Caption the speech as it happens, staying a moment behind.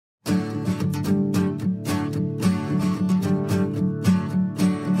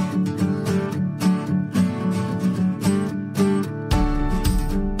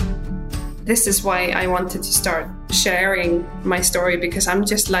this is why I wanted to start sharing my story, because I'm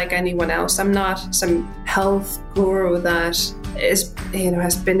just like anyone else. I'm not some health guru that is,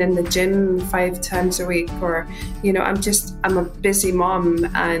 has been in the gym 5 times a week, or, I'm a busy mom,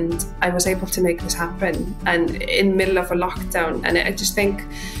 and I was able to make this happen, and in the middle of a lockdown. And I just think,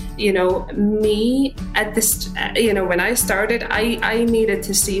 me at this, when I started, I needed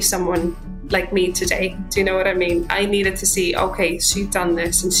to see someone like me today. Do you know what I mean? I needed to see, okay, she's done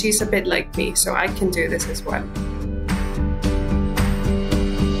this and she's a bit like me, so I can do this as well.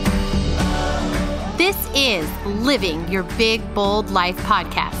 This is Living Your Big Bold Life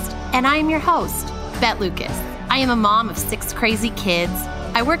podcast, and I'm your host, Bet Lucas. I am a mom of 6 crazy kids.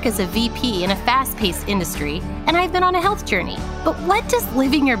 I work as a VP in a fast-paced industry, and I've been on a health journey. But what does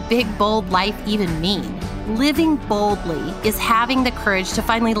living your big, bold life even mean? Living boldly is having the courage to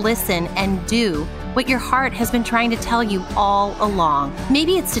finally listen and do what your heart has been trying to tell you all along.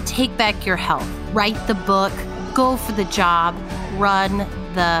 Maybe it's to take back your health, write the book, go for the job, run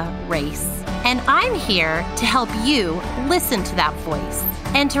the race. And I'm here to help you listen to that voice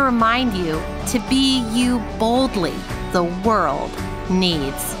and to remind you to be you boldly. The world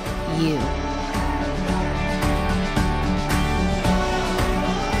needs you.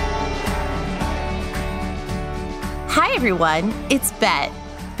 Hi, everyone. It's Bet.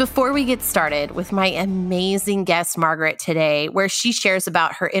 Before we get started with my amazing guest, Margaret, today, where she shares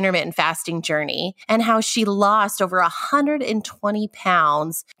about her intermittent fasting journey and how she lost over 120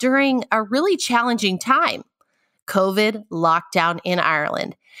 pounds during a really challenging time, COVID lockdown in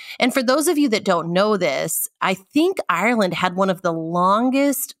Ireland. And for those of you that don't know this, I think Ireland had one of the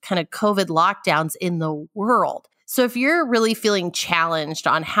longest kind of COVID lockdowns in the world. So if you're really feeling challenged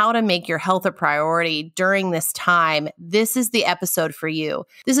on how to make your health a priority during this time, this is the episode for you.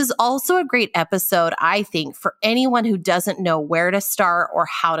 This is also a great episode, I think, for anyone who doesn't know where to start or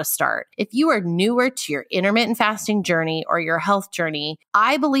how to start. If you are newer to your intermittent fasting journey or your health journey,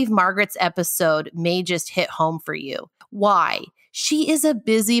 I believe Margaret's episode may just hit home for you. Why? She is a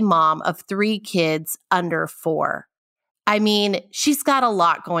busy mom of 3 kids under 4. I mean, she's got a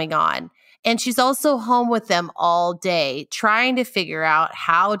lot going on. And she's also home with them all day, trying to figure out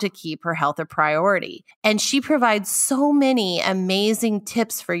how to keep her health a priority. And she provides so many amazing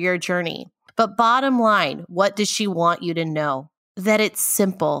tips for your journey. But bottom line, what does she want you to know? That it's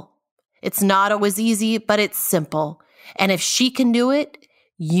simple. It's not always easy, but it's simple. And if she can do it,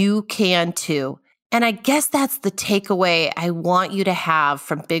 you can too. And I guess that's the takeaway I want you to have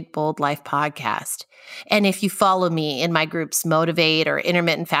from Big Bold Life podcast. And if you follow me in my groups Motivate or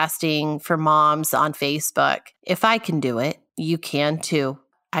Intermittent Fasting for Moms on Facebook, if I can do it, you can too.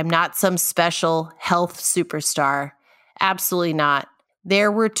 I'm not some special health superstar. Absolutely not.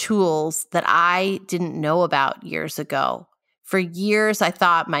 There were tools that I didn't know about years ago. For years, I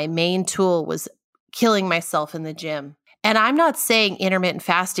thought my main tool was killing myself in the gym. And I'm not saying intermittent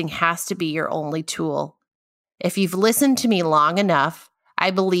fasting has to be your only tool. If you've listened to me long enough, I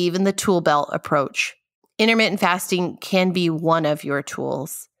believe in the tool belt approach. Intermittent fasting can be one of your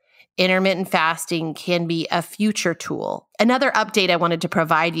tools. Intermittent fasting can be a future tool. Another update I wanted to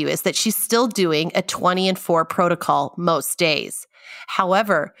provide you is that she's still doing a 20 and 4 protocol most days.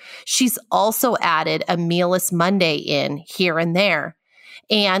 However, she's also added a mealless Monday in here and there.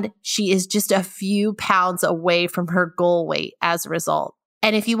 And she is just a few pounds away from her goal weight as a result.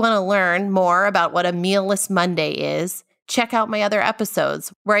 And if you want to learn more about what a mealless Monday is, check out my other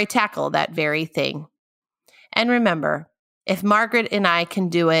episodes where I tackle that very thing. And remember, if Margaret and I can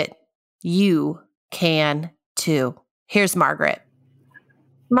do it, you can too. Here's Margaret.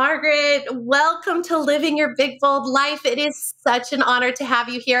 Margaret, welcome to Living Your Big Bold Life. It is such an honor to have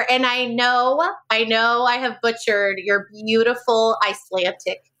you here. And I know I have butchered your beautiful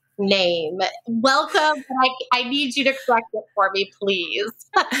Icelandic name. Welcome. I need you to correct it for me, please.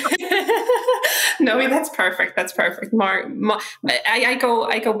 No, that's perfect. That's perfect. I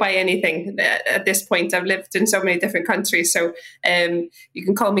go by anything at this point. I've lived in so many different countries, so you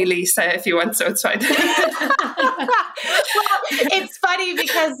can call me Lisa if you want. So it's fine. Well, it's funny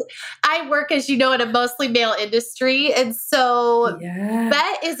because I work, as you know, in a mostly male industry, and so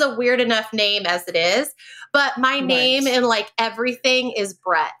Bet is a weird enough name as it is. But my name in like everything is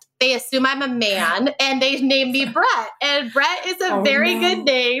Brett. They assume I'm a man and they name me Brett. And Brett is a very good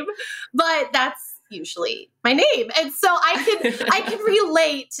name, but that's usually my name. And so I can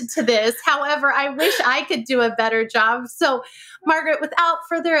relate to this. However, I wish I could do a better job. So Margaret, without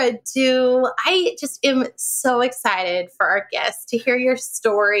further ado, I just am so excited for our guests to hear your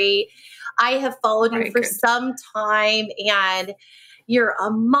story. I have followed you for some time, and You're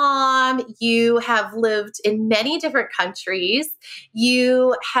a mom. You have lived in many different countries.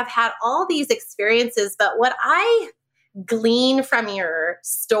 You have had all these experiences. But what I glean from your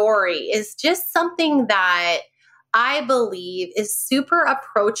story is just something that I believe is super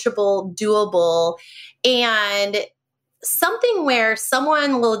approachable, doable, and something where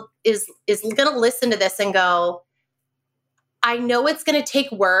someone is going to listen to this and go, I know it's going to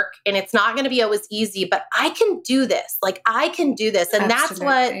take work and it's not going to be always easy, but I can do this. Like, I can do this. And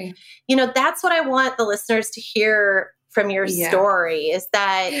Absolutely. that's what I want the listeners to hear from your story, is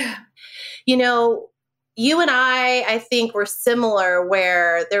that, you and I think we're similar,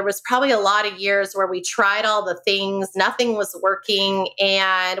 where there was probably a lot of years where we tried all the things, nothing was working.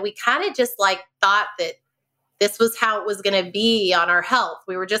 And we kind of just thought that this was how it was going to be on our health.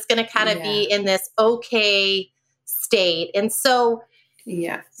 We were just going to kind of be in this okay state. And so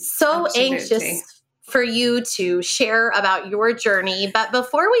absolutely. Anxious for you to share about your journey. But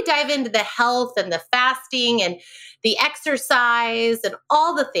before we dive into the health and the fasting and the exercise and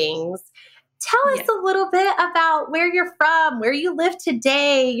all the things, tell us a little bit about where you're from, where you live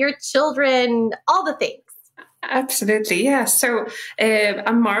today, your children, all the things. Absolutely, yeah. So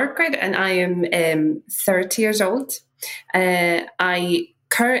I'm Margaret, and I am 30 years old.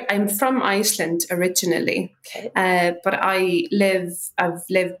 I'm from Iceland originally, but I've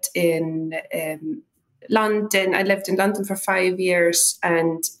lived in London. I lived in London for 5 years,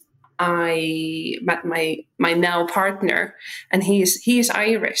 and I met my now partner, and he is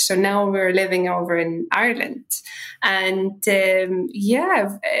Irish. So now we're living over in Ireland, and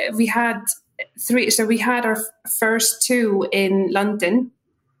we had three. So we had our first two in London.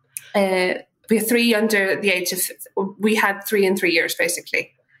 We had three under the age of. We had 3 in 3 years,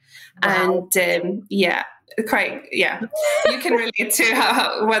 basically, Wow. and quite. Yeah, you can relate to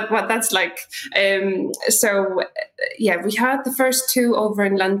what that's like. We had the first two over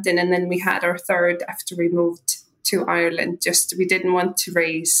in London, and then we had our third after we moved to Ireland. Just we didn't want to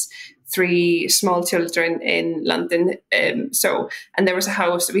raise 3 small children in London. And there was a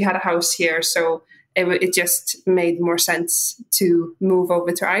house. We had a house here, so it just made more sense to move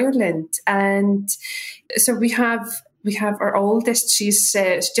over to Ireland. And so we have our oldest. She's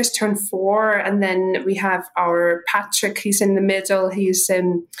just turned 4, and then we have our Patrick. He's in the middle. He's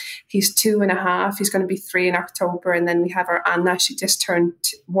 2.5. He's going to be 3 in October, and then we have our Anna. She just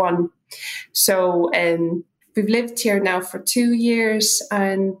turned 1. So we've lived here now for 2 years,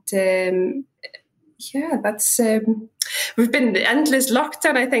 and that's. We've been the endless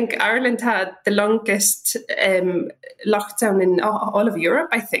lockdown. I think Ireland had the longest lockdown in all of Europe.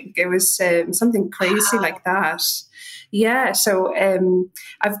 I think it was something crazy like that. Yeah, so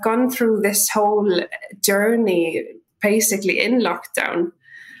I've gone through this whole journey basically in lockdown,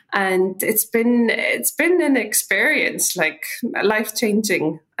 and it's been an experience, like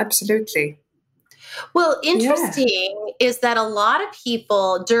life-changing. Absolutely. Well, interesting is that a lot of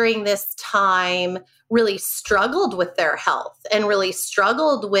people during this time really struggled with their health and really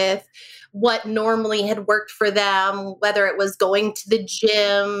struggled with what normally had worked for them, whether it was going to the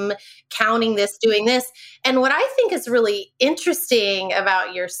gym, counting this, doing this. And what I think is really interesting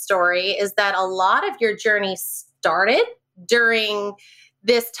about your story is that a lot of your journey started during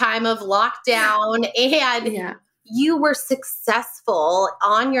this time of lockdown, and you were successful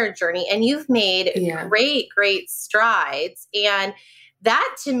on your journey, and you've made great strides. And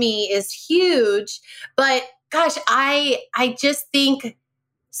that to me is huge. But gosh, I just think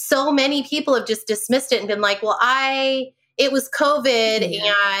so many people have just dismissed it and been like, well, it was COVID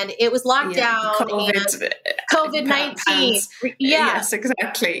and it was lockdown and COVID-19. Yes,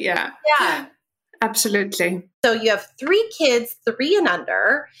 exactly. Yeah. Absolutely. So you have 3 kids, 3 and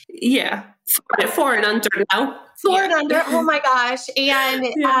under. Yeah. 4 and under now. 4 and under. Oh my gosh. And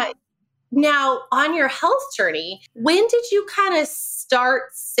now on your health journey, when did you kind of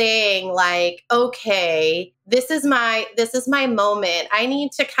start saying like, okay, this is my moment. I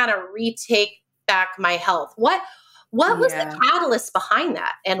need to kind of retake back my health. What was the catalyst behind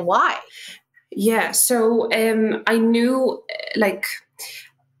that, and why? Yeah. So I knew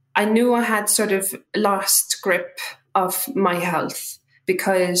I had sort of lost grip of my health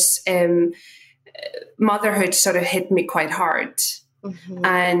because motherhood sort of hit me quite hard. Mm-hmm.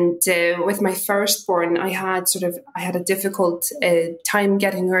 And with my firstborn, I had a difficult time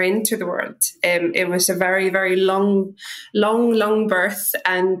getting her into the world. It was a very, very long birth,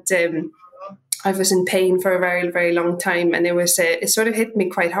 and I was in pain for a very, very long time. And it sort of hit me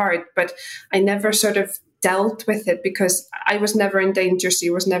quite hard, but I never sort of dealt with it because I was never in danger. She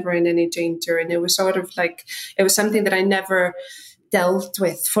was never in any danger. And it was sort of like, it was something that I never dealt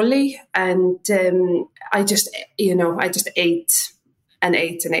with fully. And I just ate and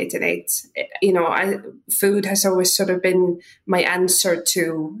ate and ate and ate. Food has always sort of been my answer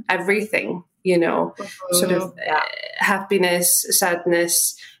to everything, sort of happiness,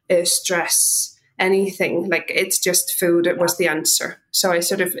 sadness, stress, anything. Like, it's just food. It was the answer. So I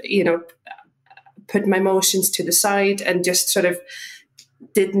sort of, put my emotions to the side and just sort of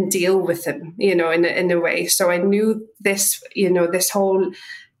didn't deal with them, in a way. So I knew this, this whole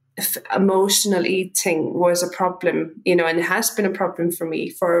emotional eating was a problem, and it has been a problem for me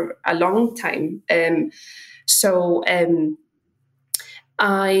for a long time.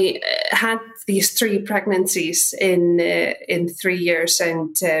 I had these 3 pregnancies in 3 years,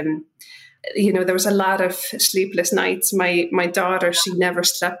 and there was a lot of sleepless nights. My daughter, she never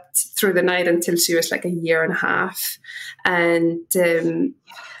slept through the night until she was like a year and a half, and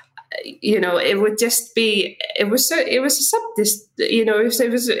it would just be, I was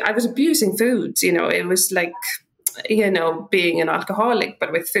abusing food. It was like, being an alcoholic,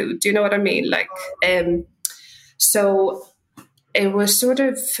 but with food. Do you know what I mean? Like, so it was sort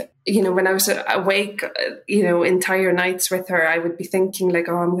of, when I was awake, entire nights with her, I would be thinking like,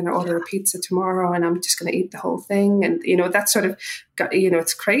 oh, I'm going to order a pizza tomorrow and I'm just going to eat the whole thing. And, that sort of got,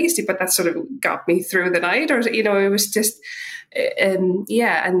 it's crazy, but that sort of got me through the night, or, it was just, I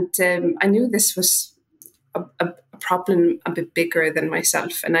knew this was a problem a bit bigger than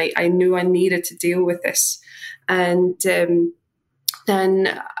myself. And I knew I needed to deal with this. And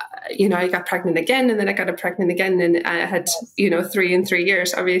then, I got pregnant again, and then I got pregnant again, and I had, 3 in 3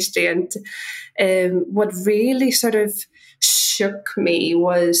 years, obviously. And what really sort of shook me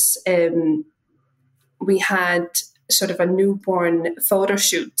was we had sort of a newborn photo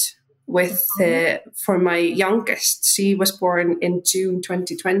shoot with for my youngest. She was born in June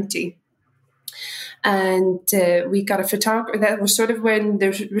 2020. And we got a photographer. That was sort of when the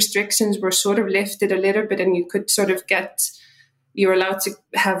restrictions were sort of lifted a little bit, and you could sort of you were allowed to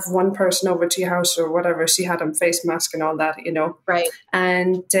have one person over to your house or whatever. She had on face mask and all that, Right.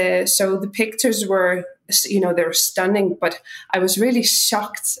 And so the pictures were, they were stunning, but I was really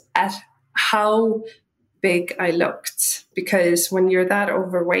shocked at how big I looked, because when you're that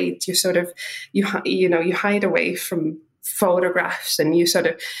overweight, you sort of, you hide away from photographs, and you sort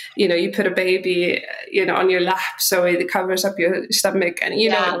of, you put a baby, on your lap so it covers up your stomach, and do you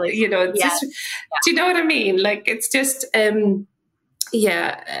know what I mean? Like, it's just, and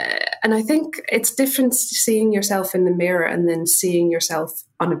I think it's different seeing yourself in the mirror and then seeing yourself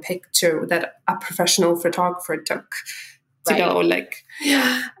on a picture that a professional photographer took,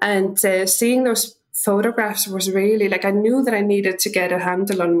 and seeing those photographs was really like, I knew that I needed to get a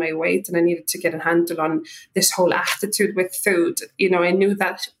handle on my weight, and I needed to get a handle on this whole attitude with food. I knew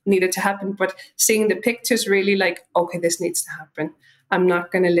that needed to happen, but seeing the pictures really like, okay, this needs to happen. I'm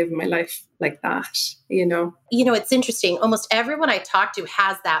not going to live my life like that, It's interesting. Almost everyone I talk to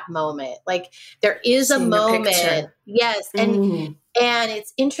has that moment. Like, there is a moment. Yes. And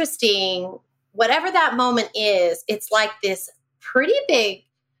it's interesting, whatever that moment is, it's like this pretty big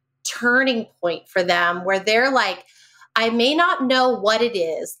turning point for them where they're like, I may not know what it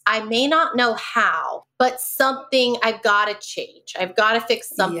is. I may not know how, but something, I've got to change. I've got to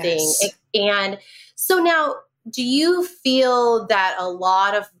fix something. Yes. And so now, do you feel that a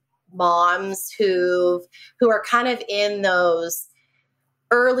lot of moms who are kind of in those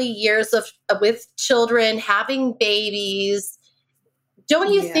early years with children, having babies,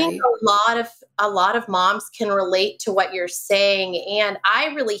 don't you think a lot of moms can relate to what you're saying? And I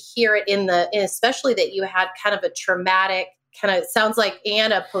really hear it especially that you had kind of a traumatic, it sounds like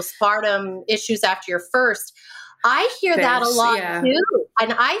Anna, postpartum issues after your first. I hear that a lot too.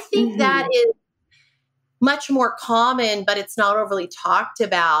 And I think that is much more common, but it's not overly talked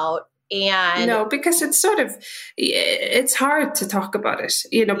about. And no, because it's hard to talk about it.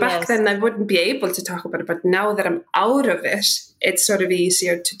 Back then I wouldn't be able to talk about it, but now that I'm out of it, it's sort of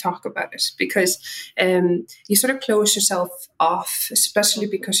easier to talk about it, because you sort of close yourself off, especially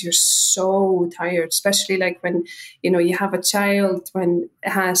because you're so tired, especially like when, you have a child when it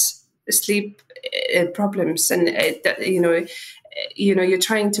has sleep problems, and, you're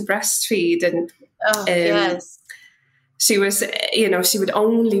trying to breastfeed, and she was, she would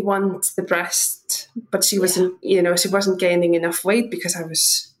only want the breast, but she wasn't, she wasn't gaining enough weight because I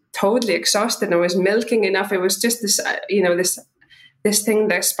was totally exhausted and I was milking enough. It was just this, this thing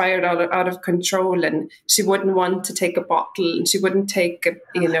that spiraled out of control, and she wouldn't want to take a bottle, and she wouldn't take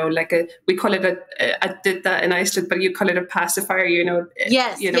we call it I did that in Iceland, but you call it a pacifier,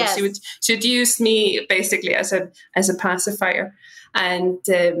 Yes. She would use me basically as a pacifier. And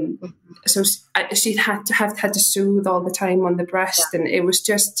so she had to soothe all the time on the breast, and it was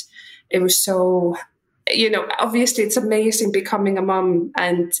obviously it's amazing becoming a mom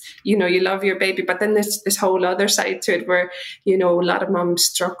and, you love your baby, but then there's this whole other side to it where, a lot of moms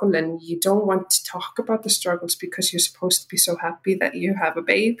struggle and you don't want to talk about the struggles because you're supposed to be so happy that you have a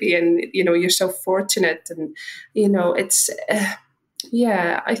baby and, you're so fortunate. And, it's,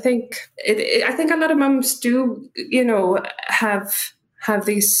 I think I think a lot of moms do, have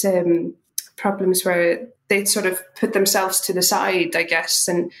these problems where they sort of put themselves to the side, I guess,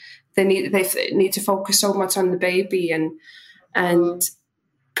 and they need to focus so much on the baby and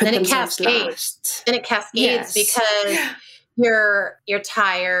put then themselves last. Then it cascades yes. because you're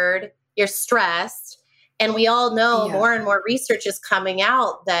tired, you're stressed, and we all know more and more research is coming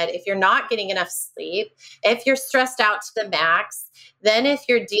out that if you're not getting enough sleep, if you're stressed out to the max, then if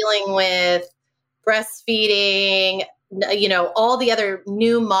you're dealing with breastfeeding, all the other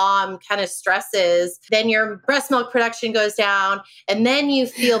new mom kind of stresses, then your breast milk production goes down and then you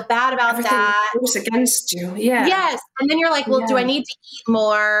feel bad about everything that. goes against you. Yeah. Yes. And then you're like, well, do I need to eat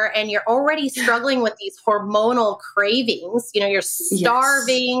more? And you're already struggling with these hormonal cravings. You're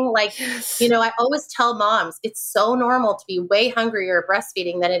starving. Yes. I always tell moms, it's so normal to be way hungrier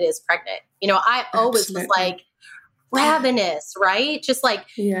breastfeeding than it is pregnant. I always was like, ravenous, right? Just like,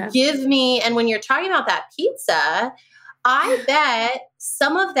 give me. And when you're talking about that pizza, I bet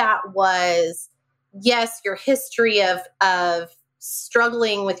some of that was, yes, your history of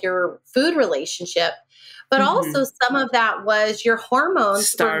struggling with your food relationship, but also some of that was your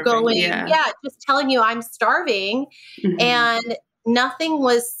hormones were going, just telling you I'm starving and nothing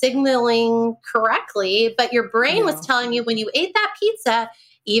was signaling correctly, but your brain was telling you when you ate that pizza,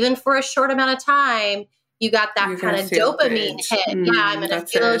 even for a short amount of time, you got that kind of dopamine hit. I'm going to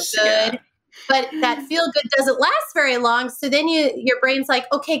feel good. Yeah. But that feel good doesn't last very long. So then your brain's like,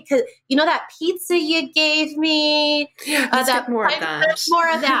 okay, because that pizza you gave me, more of that. More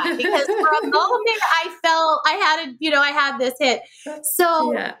of that. Because for a moment I felt I had this hit.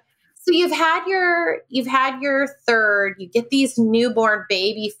 So you've had your third, you get these newborn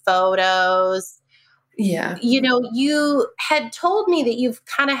baby photos. Yeah. You had told me that you've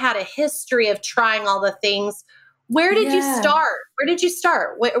kind of had a history of trying all the things. Where did you start? Where did you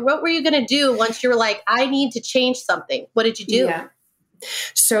start? What were you going to do once you were like, I need to change something? What did you do? Yeah.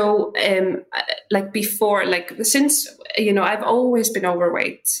 So, before, since, I've always been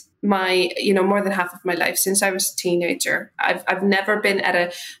overweight. More than half of my life since I was a teenager. I've never been at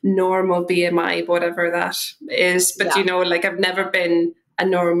a normal BMI, whatever that is. But, I've never been a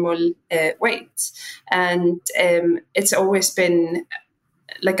normal weight. And it's always been...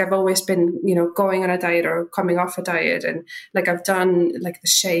 I've always been, going on a diet or coming off a diet. And I've done the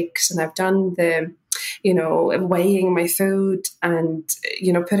shakes and I've done the, weighing my food and,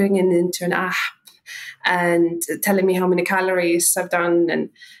 putting it into an app and telling me how many calories I've done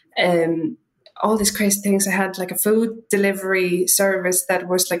and all these crazy things. I had a food delivery service that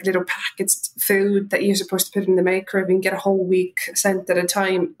was little packaged food that you're supposed to put in the microwave and get a whole week sent at a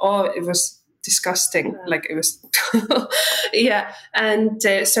time. Oh, it was disgusting. It was and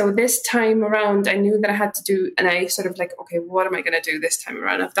so this time around I knew that I had to do, and I sort of okay, what am I going to do this time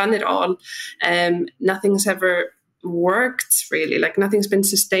around? I've done it all. Nothing's ever worked really, nothing's been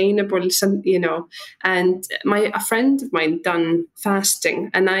sustainable, and a friend of mine done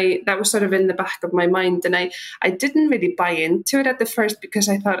fasting, and that was sort of in the back of my mind, and I didn't really buy into it at the first because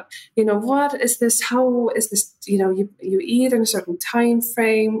I thought, what is this, how is this, you eat in a certain time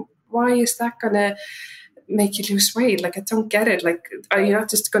frame, why is that going to make you lose weight? I don't get it. Are you not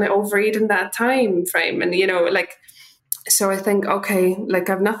just going to overeat in that time frame? And, so I think, okay,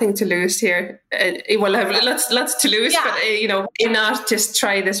 I've nothing to lose here. Well, I have lots to lose, but, why not just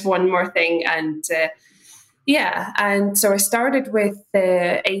try this one more thing? And, and so I started with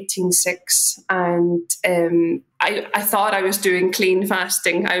 18.6 and I thought I was doing clean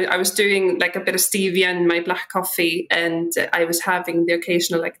fasting. I was doing a bit of stevia in my black coffee and I was having the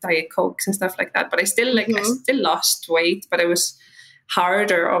occasional Diet Cokes and stuff like that. But I still I still lost weight, but it was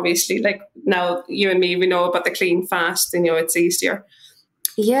harder, obviously. Now you and me, we know about the clean fast and, it's easier.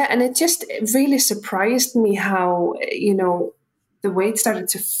 Yeah, and it really surprised me how, the weight started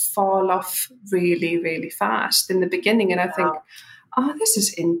to fall off really, really fast in the beginning. And I think, oh, this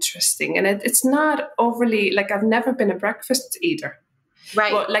is interesting. And it's not overly, I've never been a breakfast eater.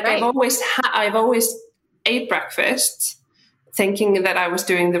 Right. But I've always ate breakfast thinking that I was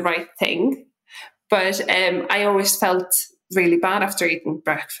doing the right thing. But I always felt really bad after eating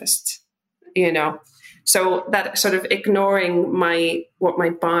breakfast, So that sort of ignoring what my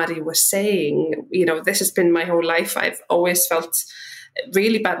body was saying, this has been my whole life. I've always felt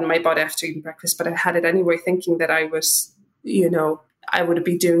really bad in my body after eating breakfast, but I had it anyway, thinking that I was, I would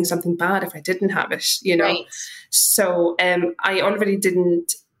be doing something bad if I didn't have it, you know. Right. So I already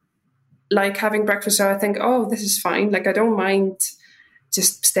didn't like having breakfast. So I think, oh, this is fine. Like, I don't mind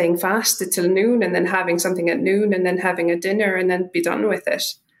just staying fasted till noon and then having something at noon and then having a dinner and then be done with it.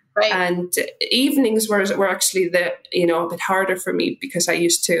 Right. And evenings were actually a bit harder for me, because I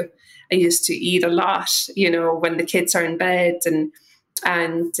used to eat a lot, you know, when the kids are in bed and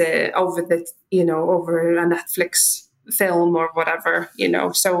over a Netflix film or whatever, you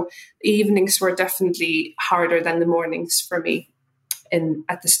know. So evenings were definitely harder than the mornings for me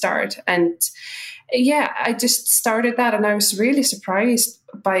at the start. And yeah, I just started that, and I was really surprised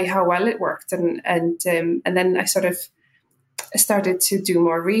by how well it worked. And then I sort of started to do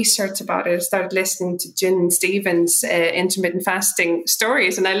more research about it. I started listening to Jen Stevens' intermittent fasting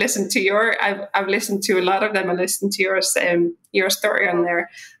stories, and I listened to I've listened to a lot of them. I listened to your story on there,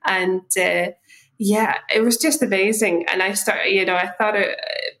 and yeah, it was just amazing. And I thought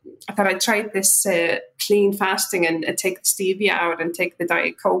I'd try this clean fasting and take the stevia out and take the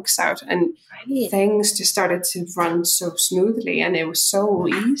Diet Cokes out, and things just started to run so smoothly, and it was so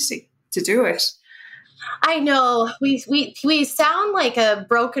easy to do it. I know we sound like a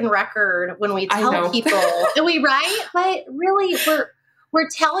broken record when we tell people, right? But really, we're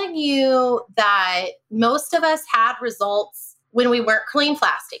telling you that most of us had results when we weren't clean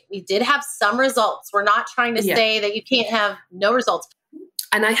fasting. We did have some results. We're not trying to say that you can't have no results.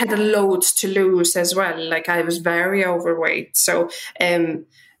 And I had loads to lose as well. Like, I was very overweight. So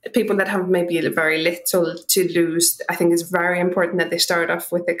people that have maybe very little to lose, I think it's very important that they start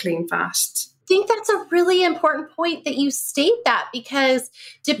off with a clean fast. I think that's a really important point that you state that, because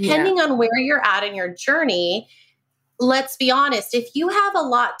depending on where you're at in your journey, let's be honest, if you have a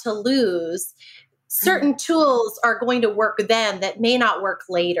lot to lose, certain tools are going to work then that may not work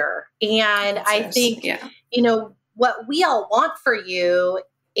later. And I think, you know, what we all want for you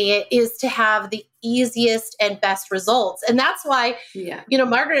is to have the easiest and best results. And that's why, you know,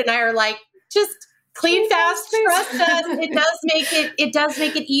 Margaret and I are like, just clean fast, trust us. It does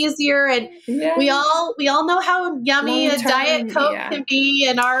make it easier. And we all know how yummy a Diet Coke can be,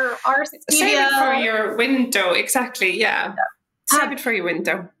 and our stevia. Save it for your window. Exactly. Yeah. Save it for your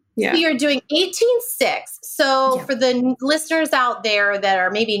window. Yeah. So you're doing 18-6. So for the listeners out there that are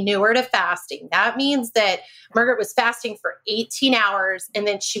maybe newer to fasting, that means that Margaret was fasting for 18 hours and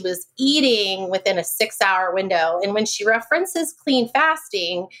then she was eating within a 6-hour window. And when she references clean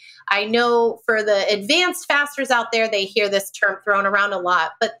fasting, I know for the advanced fasters out there, they hear this term thrown around a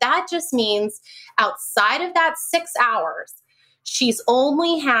lot, but that just means outside of that 6 hours, she's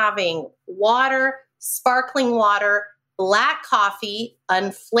only having water, sparkling water, black coffee,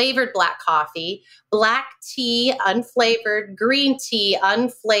 unflavored black coffee, black tea, unflavored, green tea,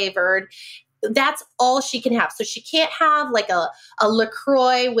 unflavored. That's all she can have. So she can't have like a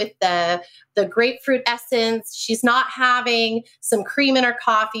LaCroix with the grapefruit essence. She's not having some cream in her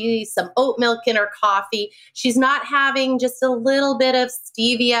coffee, some oat milk in her coffee. She's not having just a little bit of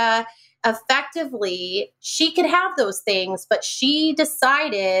stevia. Effectively, she could have those things, but she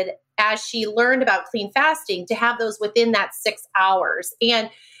decided, as she learned about clean fasting, to have those within that 6 hours.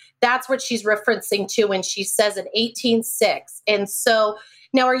 And that's what she's referencing to when she says an 18-6. And so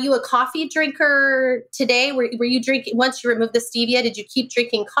now, are you a coffee drinker today? Were you drinking, once you removed the stevia, did you keep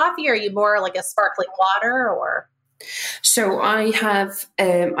drinking coffee, or are you more like a sparkling water, or? So I have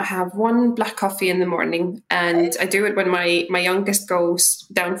one black coffee in the morning, and I do it when my youngest goes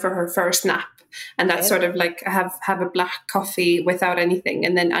down for her first nap. And that's sort of like, I have a black coffee without anything.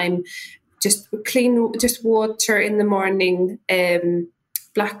 And then I'm just water in the morning,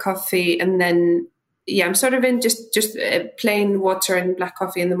 black coffee. And then, I'm sort of in just plain water and black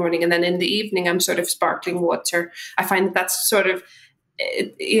coffee in the morning. And then in the evening, I'm sort of sparkling water. I find that's sort of,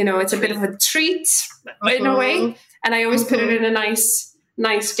 it's a bit of a treat in a way. And I always put it in a nice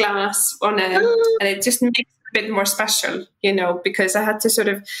glass and it just makes a bit more special, because I had to sort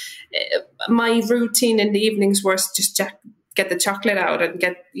of, my routine in the evenings was just get the chocolate out and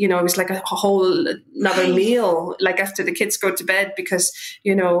get, it was like a whole another meal, like after the kids go to bed, because,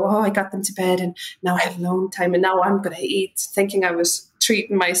 I got them to bed and now I have alone time and now I'm going to eat, thinking I was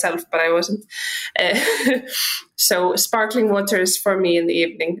treating myself, but I wasn't. So sparkling water is for me in the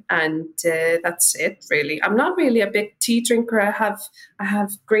evening, and that's it really. I'm not really a big tea drinker. I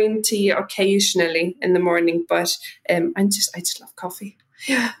have green tea occasionally in the morning, but I just love coffee.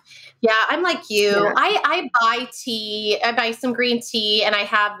 Yeah. Yeah, I'm like you. Yeah. I buy tea. I buy some green tea and I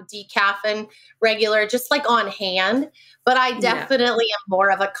have decaf and regular just like on hand. But I Yeah. definitely am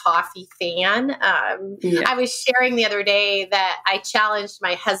more of a coffee fan. Yeah. I was sharing the other day that I challenged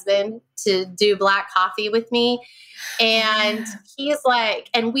my husband to do black coffee with me. And he's like,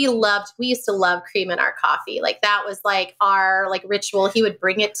 and we used to love cream in our coffee. Like that was like our like ritual. He would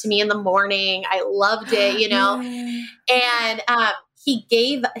bring it to me in the morning. I loved it, you know. Yeah. And he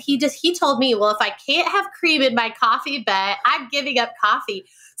told me, well, if I can't have cream in my coffee, bet I'm giving up coffee.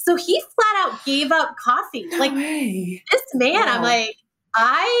 So he flat out gave up coffee. No like way. this man, Wow. I'm like,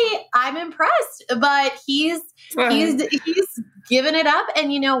 I'm impressed, but he's given it up.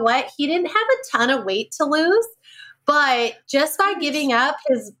 And you know what? He didn't have a ton of weight to lose, but just by giving up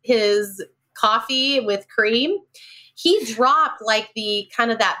his coffee with cream, he dropped like the kind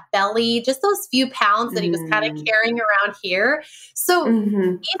of that belly, just those few pounds that he was kind of carrying around here. So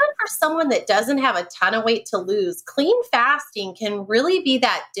even for someone that doesn't have a ton of weight to lose, clean fasting can really be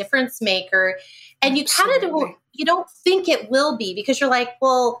that difference maker. And you kind of don't think it will be because you're like,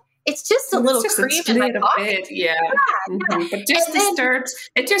 well, it's just a little cream in my coffee. Yeah. But it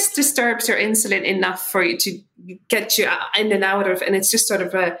just disturbs your insulin enough for you to get you in and out of, and it's just sort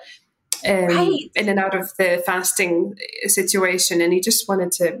of a in and out of the fasting situation, and you just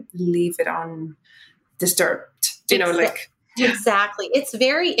wanted to leave it undisturbed. Exactly. It's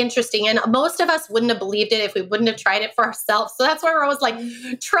very interesting. And most of us wouldn't have believed it if we wouldn't have tried it for ourselves. So that's why we're always like,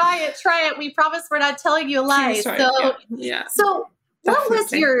 try it. We promise we're not telling you lies. So, So what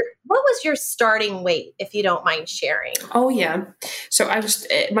was your starting weight, if you don't mind sharing? Oh yeah. So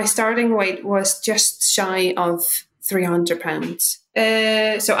my starting weight was just shy of 300 pounds.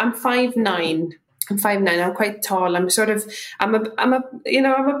 So I'm 5'9". I'm 5'9". I'm quite tall. I'm a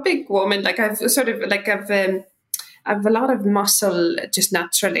big woman. Like I've a lot of muscle just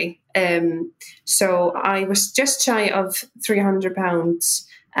naturally. So I was just shy of 300 pounds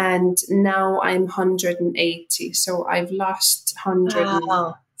and now I'm 180. So I've lost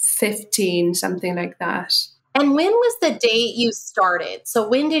 115, something like that. And when was the date you started? So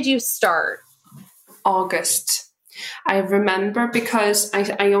when did you start? August. I remember because I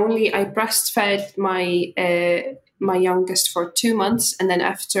breastfed my youngest for 2 months, and then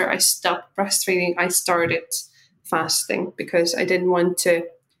after I stopped breastfeeding, I started fasting because I didn't want to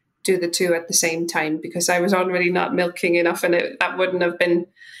do the two at the same time because I was already not milking enough, and that wouldn't have been,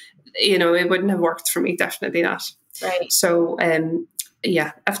 it wouldn't have worked for me. Definitely not. Right. So,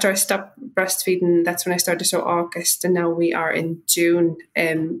 after I stopped breastfeeding, that's when I started. So August, and now we are in June.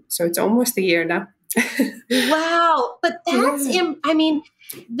 So it's almost a year now. Wow. But that's,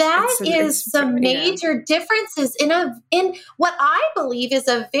 that is some major differences in what I believe is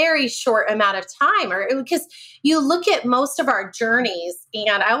a very short amount of time, or because you look at most of our journeys,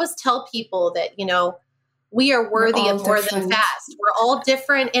 and I always tell people that, we are worthy of more than fast. We're all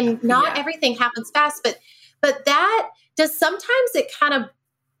different, and not everything happens fast, but that does sometimes it kind of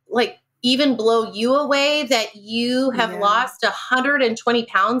like even blow you away that you have lost 120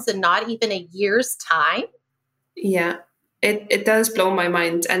 pounds in not even a year's time? Yeah, it does blow my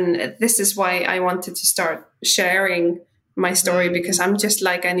mind. And this is why I wanted to start sharing my story, because I'm just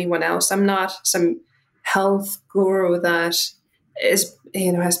like anyone else. I'm not some health guru that is,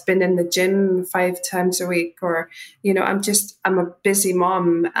 has been in the gym 5 times a week, or, I'm a busy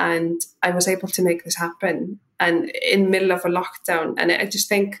mom, and I was able to make this happen, and in the middle of a lockdown. And I just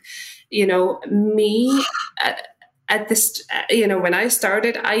think, me at this, when I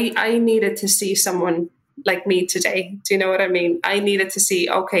started, I needed to see someone like me today. Do you know what I mean? I needed to see,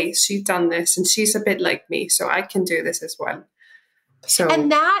 okay, she's done this and she's a bit like me, so I can do this as well. So, and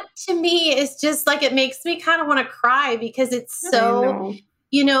that to me is just like, it makes me kind of want to cry, because it's so,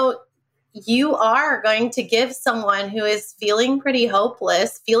 you are going to give someone who is feeling pretty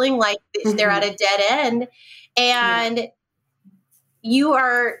hopeless, feeling like they're at a dead end, and you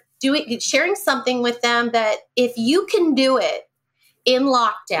are sharing something with them that if you can do it in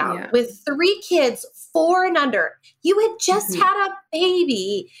lockdown with 3 kids, 4 and under, you had just had a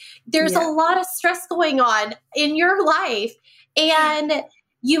baby. There's a lot of stress going on in your life. And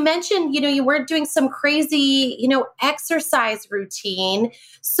you mentioned, you weren't doing some crazy, exercise routine.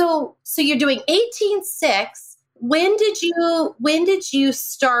 So you're doing 18-6. When did you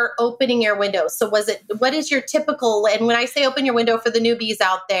start opening your window? So what is your typical, and when I say open your window for the newbies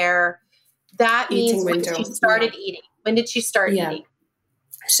out there, that means when you started eating. When did you start eating?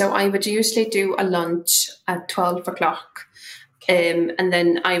 So I would usually do a lunch at 12 o'clock. And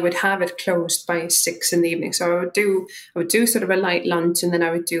then I would have it closed by 6 in the evening. So I would do sort of a light lunch, and then I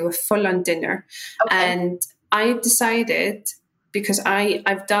would do a full-on dinner. Okay. And I decided because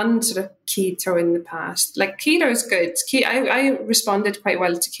I've done sort of keto in the past. Like keto is good. I responded quite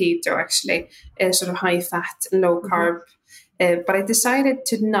well to keto actually, sort of high fat and low carb. But I decided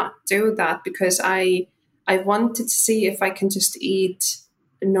to not do that because I wanted to see if I can just eat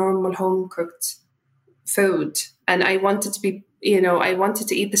normal home cooked food, and I wanted to be, I wanted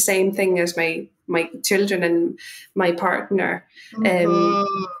to eat the same thing as my children and my partner.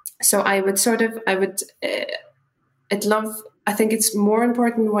 So I think it's more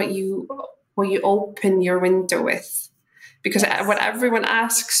important what you open your window with, because what everyone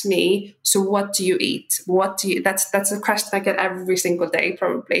asks me, so what do you eat? That's a question I get every single day,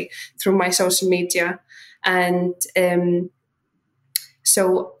 probably through my social media. And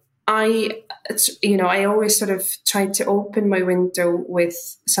so I always sort of try to open my window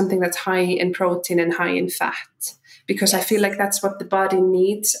with something that's high in protein and high in fat, because I feel like that's what the body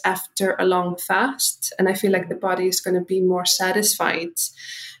needs after a long fast. And I feel like the body is going to be more satisfied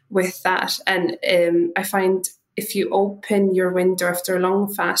with that. And I find if you open your window after a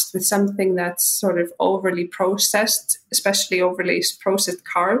long fast with something that's sort of overly processed, especially overly processed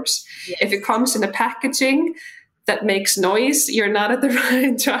carbs, if it comes in a packaging that makes noise, you're not at the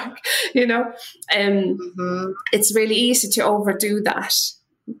right track, It's really easy to overdo that,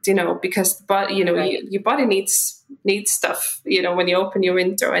 because the body, your body needs stuff, when you open your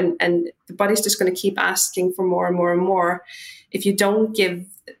window, and the body's just going to keep asking for more and more and more if you don't give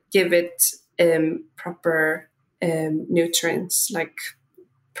it proper nutrients like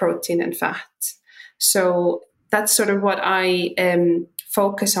protein and fat. So that's sort of what I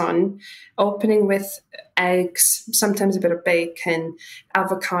focus on, opening with eggs, sometimes a bit of bacon,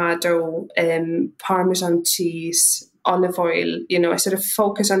 avocado, Parmesan cheese, olive oil. I sort of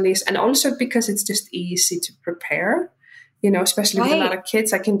focus on these, and also because it's just easy to prepare, especially with a lot of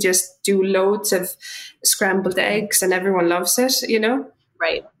kids. I can just do loads of scrambled eggs and everyone loves it,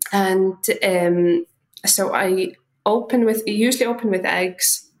 Right. And so I usually open with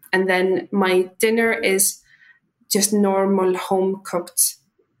eggs, and then my dinner is just normal home cooked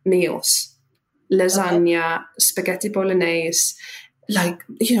meals, lasagna, spaghetti bolognese, like,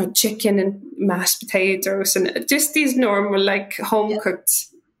 chicken and mashed potatoes, and just these normal, like, home cooked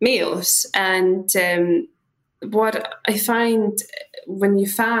meals. And what I find when you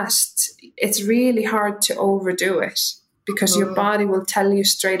fast, it's really hard to overdo it, because your body will tell you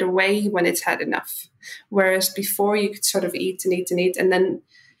straight away when it's had enough. Whereas before, you could sort of eat and eat and eat, and then,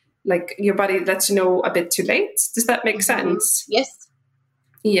 like, your body lets you know a bit too late. Does that make sense? Yes.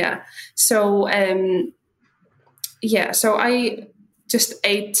 Yeah. So, so I just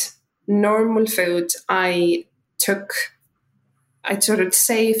ate normal food. I sort of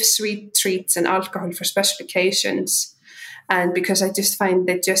save sweet treats and alcohol for special occasions. And because I just find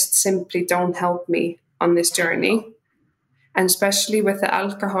they just simply don't help me on this journey. And especially with the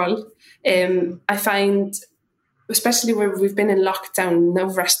alcohol, I find, especially where we've been in lockdown, no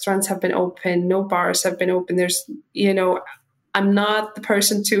restaurants have been open, no bars have been open. There's, I'm not the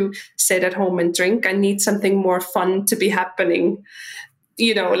person to sit at home and drink. I need something more fun to be happening,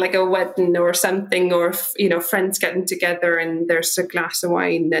 like a wedding or something, or, friends getting together and there's a glass of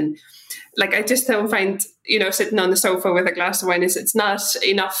wine. And, like, I just don't find, sitting on the sofa with a glass of wine it's not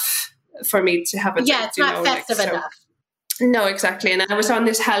enough for me to have a drink. Yeah, it's not festive enough. No, exactly. And I was on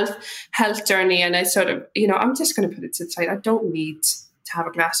this health journey, and I sort of, I'm just going to put it to the side. I don't need to have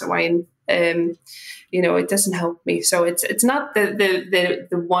a glass of wine. It doesn't help me. So it's not the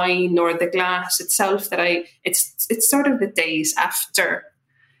wine or the glass itself it's sort of the days after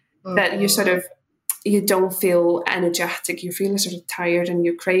that you don't feel energetic. You feel sort of tired, and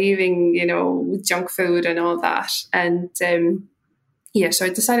you're craving, junk food and all that. And so I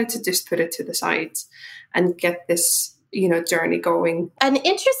decided to just put it to the side and get this journey going. An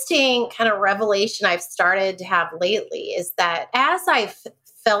interesting kind of revelation I've started to have lately is that as I've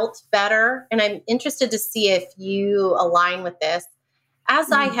felt better, and I'm interested to see if you align with this,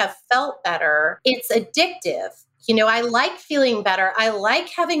 as I have felt better, it's addictive. I like feeling better. I like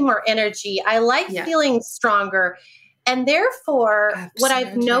having more energy. I like feeling stronger. And therefore, what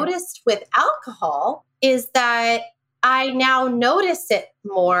I've noticed with alcohol is that I now notice it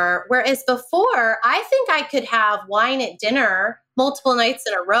more. Whereas before, I think I could have wine at dinner multiple nights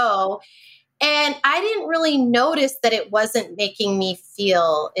in a row, and I didn't really notice that it wasn't making me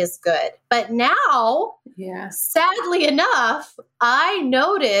feel as good. But now, sadly enough, I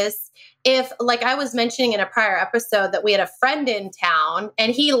notice if, like I was mentioning in a prior episode, that we had a friend in town,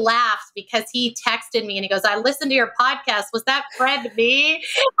 and he laughed because he texted me and he goes, "I listened to your podcast. Was that friend me?"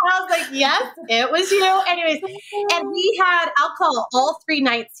 And I was like, "Yes, it was you." Anyways, and we had alcohol all 3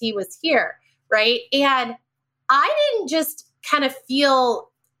 nights he was here, right? And I didn't just kind of feel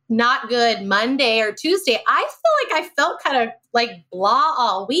not good Monday or Tuesday, I feel like I felt kind of like blah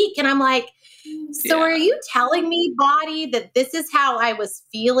all week. And I'm like, so are you telling me, body, that this is how I was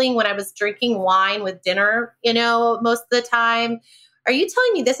feeling when I was drinking wine with dinner, most of the time? Are you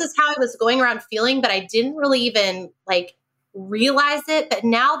telling me this is how I was going around feeling, but I didn't really even like realize it? But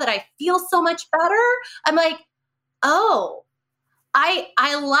now that I feel so much better, I'm like, oh, I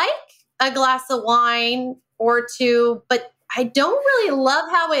like a glass of wine or two, but I don't really love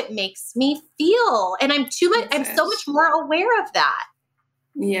how it makes me feel. And I'm so much more aware of that.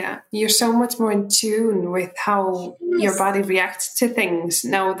 Yeah, you're so much more in tune with how your body reacts to things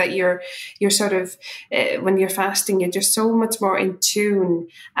now that you're sort of when you're fasting, you're just so much more in tune,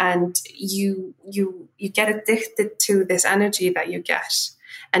 and you get addicted to this energy that you get,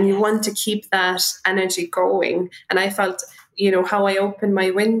 and you want to keep that energy going. And I felt, how I open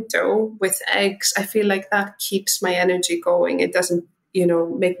my window with eggs, I feel like that keeps my energy going. It doesn't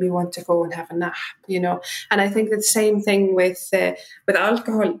make me want to go and have a nap, And I think the same thing with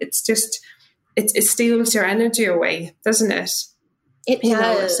alcohol. It's just, it steals your energy away, doesn't it? It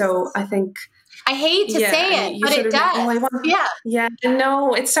does. So I think, I hate to say it, but it does. Yeah.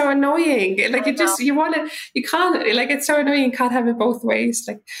 No, it's so annoying. Like you can't, like, it's so annoying. You can't have it both ways.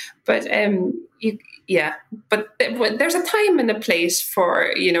 Like, but but there's a time and a place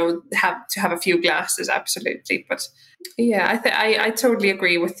for, to have a few glasses. Absolutely. But yeah, I totally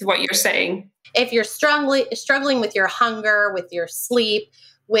agree with what you're saying. If you're struggling with your hunger, with your sleep,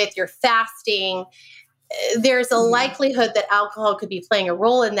 with your fasting, there's a likelihood that alcohol could be playing a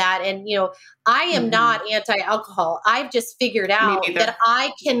role in that. And, I am not anti-alcohol. I've just figured out that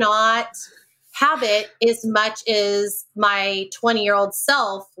I cannot have it as much as my 20-year-old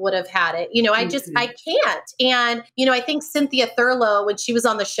self would have had it. I can't. And, I think Cynthia Thurlow, when she was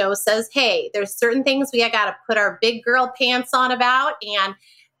on the show, says, hey, there's certain things we got to put our big girl pants on about. And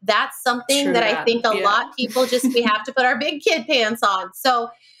that's something that I think a lot of people we have to put our big kid pants on. So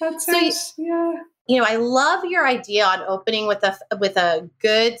that's it. Yeah. I love your idea on opening with a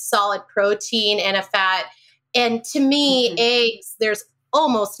good solid protein and a fat. And to me, eggs, there's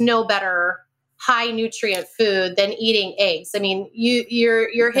almost no better high nutrient food than eating eggs. I mean,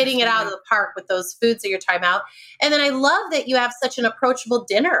 you're hitting it out of the park with those foods that you're talking about. And then I love that you have such an approachable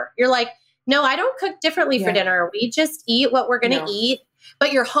dinner. You're like, no, I don't cook differently for dinner. We just eat what we're going to eat.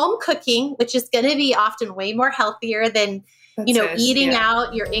 But you're home cooking, which is going to be often way more healthier than eating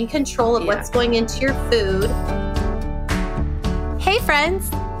out. You're in control of what's going into your food. Hey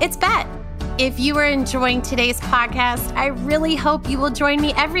friends, it's Bet. If you are enjoying today's podcast, I really hope you will join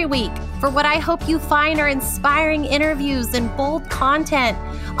me every week for what I hope you find are inspiring interviews and bold content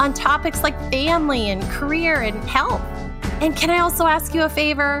on topics like family and career and health. And can I also ask you a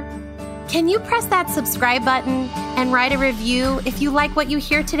favor? Can you press that subscribe button and write a review if you like what you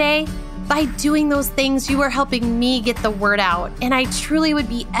hear today? By doing those things, you are helping me get the word out, and I truly would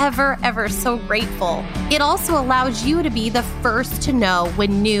be ever, ever so grateful. It also allows you to be the first to know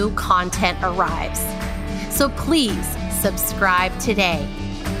when new content arrives. So please subscribe today.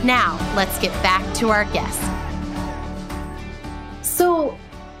 Now, let's get back to our guest. So,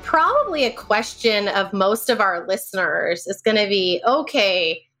 probably a question of most of our listeners is going to be,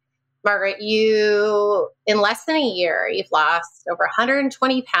 okay, Margaret, you, in less than a year, you've lost over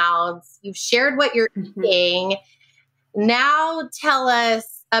 120 pounds. You've shared what you're eating. Now tell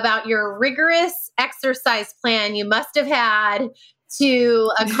us about your rigorous exercise plan you must have had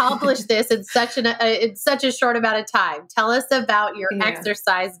to accomplish this in such a short amount of time. Tell us about your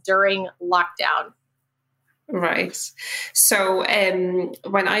exercise during lockdown. Right. So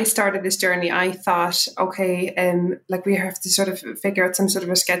when I started this journey, I thought, okay, like we have to sort of figure out some sort of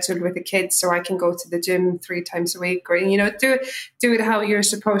a schedule with the kids so I can go to the gym 3 times a week, or, do it how you're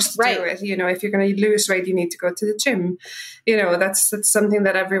supposed to do it. If you're going to lose weight, you need to go to the gym. That's something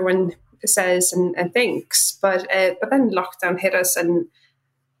that everyone says and thinks. But then lockdown hit us and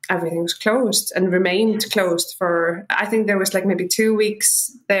everything was closed and remained closed for, I think there was like maybe 2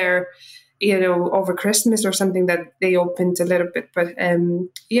 weeks there, over Christmas or something that they opened a little bit. But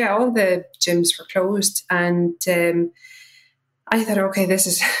all the gyms were closed. And I thought, okay, this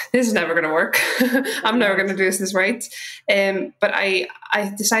is never going to work. I'm never going to do this right. But I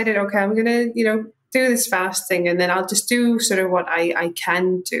decided, okay, I'm going to, do this fasting, and then I'll just do sort of what I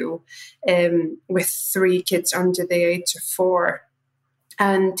can do with 3 kids under the age of 4.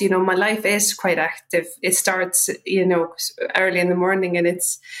 And, my life is quite active. It starts, early in the morning, and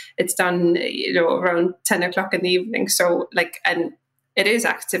it's done, around 10 o'clock in the evening. So and it is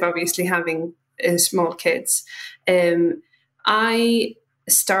active, obviously, having small kids. I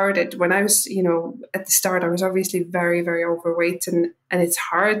started when I was, at the start, I was obviously very, very overweight, and it's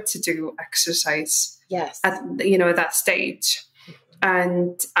hard to do exercise. Yes. At that stage.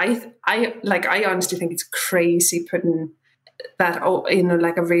 And I honestly think it's crazy putting that,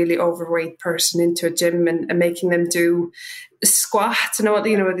 like a really overweight person into a gym and making them do squats and all,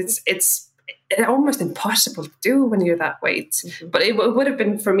 it's almost impossible to do when you're that weight. Mm-hmm. But it would have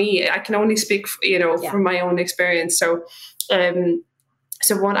been for me. I can only speak, from my own experience. So,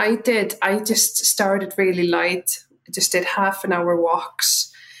 so what I did, I just started really light. Just did half an hour walks.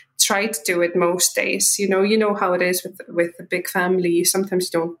 Tried to do it most days. You know how it is with a big family. Sometimes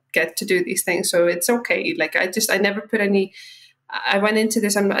you don't get to do these things, so it's okay. Like I never put any. I went into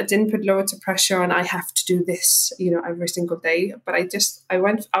this and I didn't put loads of pressure on. I have to do this, every single day. But I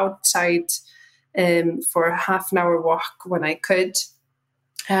went outside for a half an hour walk when I could,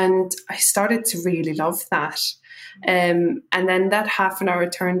 and I started to really love that. And then that half an hour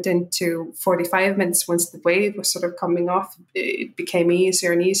turned into 45 minutes. Once the weight was sort of coming off, it became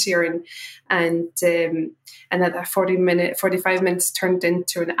easier and easier. And then that 45 minutes turned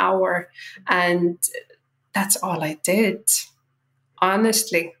into an hour. And that's all I did.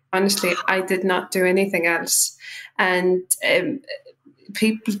 Honestly, I did not do anything else. And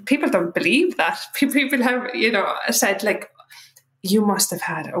people don't believe that. People have, said like, you must have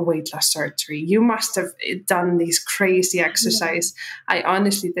had a weight loss surgery. You must have done these crazy exercise. I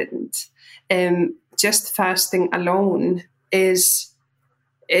honestly didn't. Just fasting alone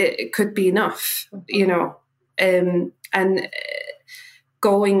it could be enough, and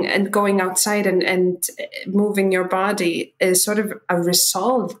going outside and moving your body is sort of a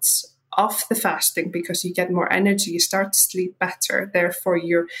result of the fasting, because you get more energy, you start to sleep better, therefore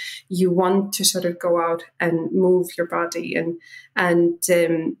you want to sort of go out and move your body, and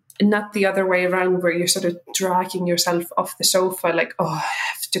not the other way around where you're sort of dragging yourself off the sofa like, oh, I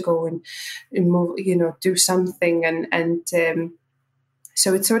have to go and move, do something, and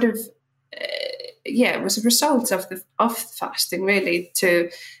so it's sort of it was a result of the fasting, really, to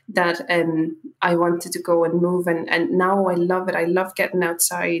that. I wanted to go and move, and now I love it. I love getting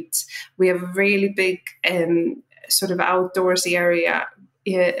outside. We have a really big sort of outdoorsy area,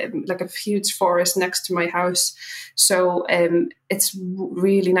 like a huge forest next to my house. So it's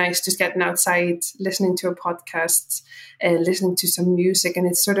really nice just getting outside, listening to a podcast, listening to some music, and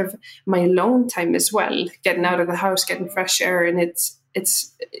it's sort of my alone time as well. Getting out of the house, getting fresh air, and it's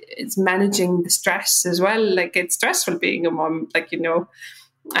managing the stress as well. Like, it's stressful being a mom,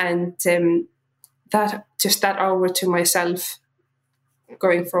 and that hour to myself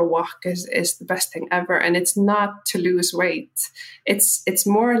going for a walk is the best thing ever. And it's not to lose weight. It's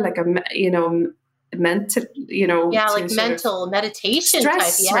more like a mental, like mental meditation type.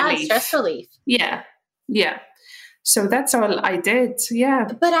 Stress relief. Yeah. So that's all I did. Yeah.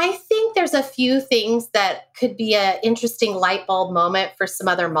 But I think there's a few things that could be an interesting light bulb moment for some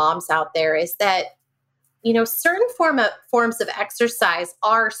other moms out there, is that, certain forms of exercise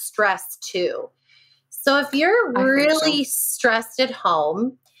are stress too. So if you're really stressed at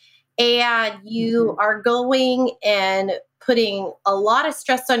home and you are going and putting a lot of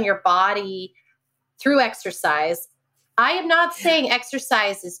stress on your body through exercise, I am not saying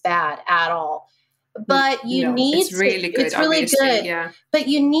exercise is bad at all. But you need it's really good. It's really good. Yeah. But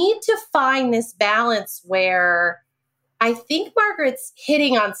you need to find this balance where I think Margaret's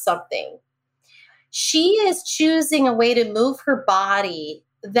hitting on something. She is choosing a way to move her body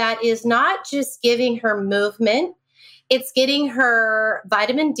that is not just giving her movement. It's getting her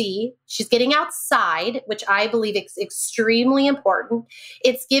vitamin D. She's getting outside, which I believe is extremely important.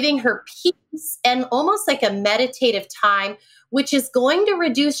 It's giving her peace and almost like a meditative time, which is going to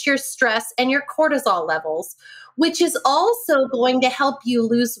reduce your stress and your cortisol levels, which is also going to help you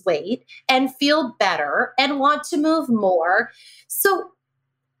lose weight and feel better and want to move more. So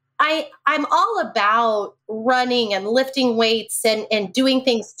I'm all about running and lifting weights and doing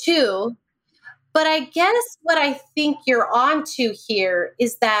things too. But I guess what I think you're onto here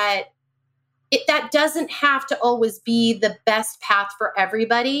is that that doesn't have to always be the best path for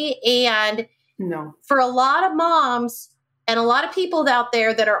everybody. And for a lot of moms, and a lot of people out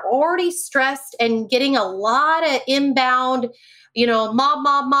there that are already stressed and getting a lot of inbound,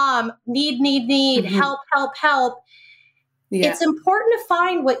 mom, need, help. Yeah. It's important to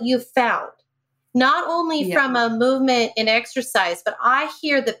find what you've found, not only from a movement and exercise, but I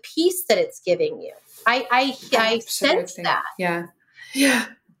hear the peace that it's giving you. I sense that. Yeah.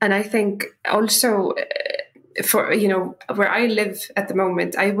 And I think also for, where I live at the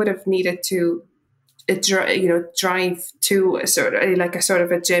moment, I would have needed to drive to a sort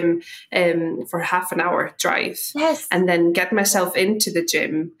of a gym for half an hour drive, Yes. and then get myself into the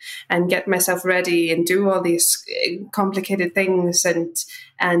gym and get myself ready and do all these complicated things and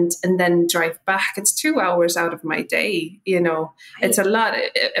then drive back. It's 2 hours out of my day. It's a lot.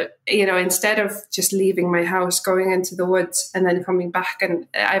 Instead of just leaving my house, going into the woods, and then coming back, and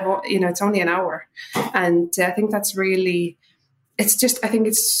it's only an hour, and I think that's really. I think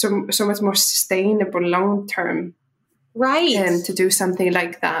it's so much more sustainable long term, right? To do something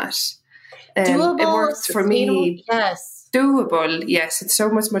like that. Doable, it works for me. Yes. Doable, yes. It's so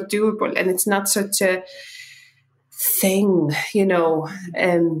much more doable, and it's not such a thing, you know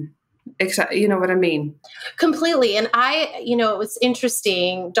what I mean? Completely. And it was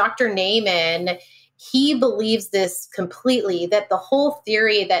interesting. Dr. Naiman, he believes this completely, that the whole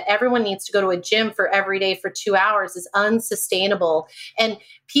theory that everyone needs to go to a gym for every day for 2 hours is unsustainable. And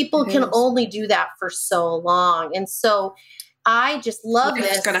people can only do that for so long. And so I just love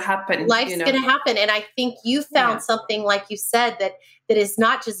this. Life's going to happen. Life's going to happen. And I think you found something, like you said, that is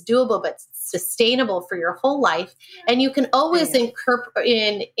not just doable, but sustainable for your whole life. And you can always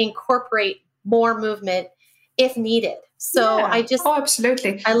incorporate more movement if needed. So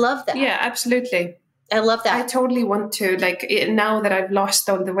absolutely. I love that. Yeah, absolutely. I love that. I totally want to, now that I've lost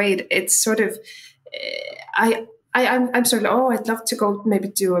all the weight, it's sort of, I'm sort of, I'd love to go maybe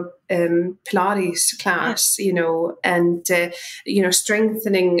do a Pilates class, and,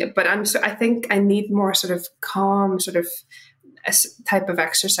 strengthening, but I think I need more sort of calm, sort of type of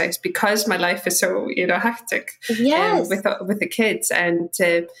exercise, because my life is so, hectic with the kids. And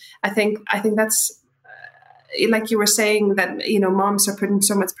I think that's, like you were saying, that moms are putting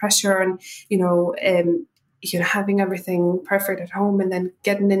so much pressure on having everything perfect at home, and then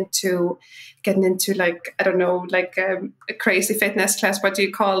getting into like, I don't know, like a crazy fitness class. What do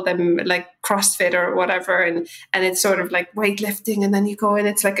you call them? Like CrossFit or whatever, and it's sort of like weightlifting, and then you go in,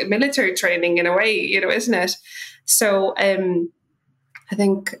 it's like a military training in a way, isn't it? So I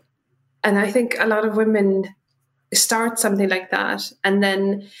think a lot of women start something like that, and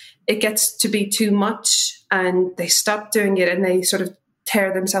then it gets to be too much, and they stop doing it, and they sort of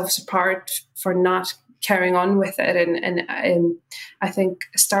tear themselves apart for not carrying on with it. And I think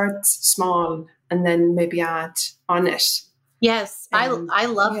start small and then maybe add on it. Yes, I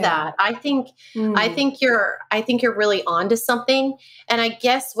love that. I think you're really onto something. And I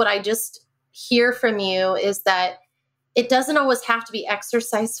guess what I just hear from you is that it doesn't always have to be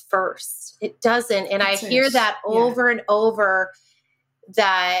exercise first. It doesn't. And I hear that over and over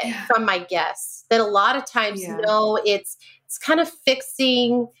from my guests, that a lot of times, it's kind of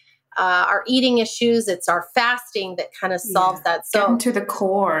fixing our eating issues. It's our fasting that kind of solves that. So getting to the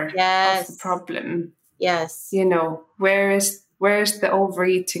core of the problem. Yes. Where is the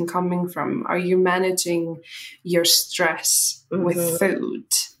overeating coming from? Are you managing your stress with food?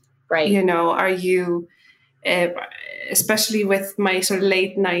 Right. Are you, especially with my sort of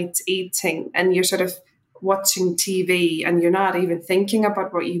late night eating, and you're sort of watching TV and you're not even thinking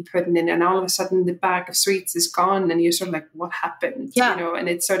about what you're putting in, and all of a sudden the bag of sweets is gone, and you're sort of like, what happened? And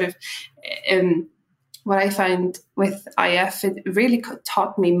it's sort of what I find with IF, it really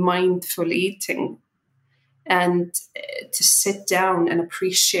taught me mindful eating, and to sit down and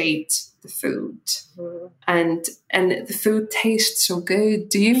appreciate the food. And the food tastes so good.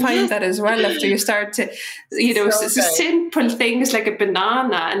 Do you find that as well, after you start to, simple things like a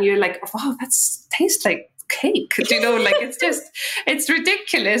banana, and you're like, wow, that tastes like cake, like it's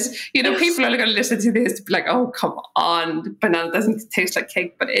ridiculous. People are going to listen to this to be like, oh, come on, banana doesn't taste like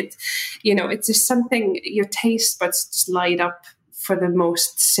cake. But it's just something, your taste buds just light up for the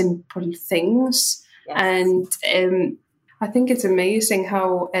most simple things. And I think it's amazing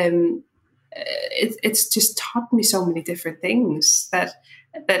how it's just taught me so many different things, that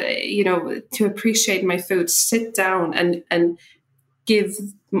to appreciate my food, sit down and give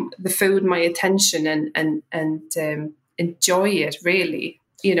the food my attention, and enjoy it, really,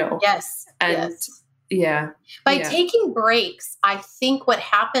 Yes. And by taking breaks, I think what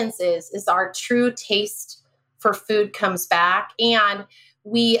happens is our true taste for food comes back, and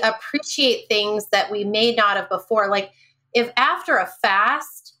we appreciate things that we may not have before. Like, if after a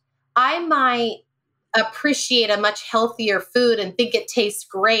fast, I might appreciate a much healthier food and think it tastes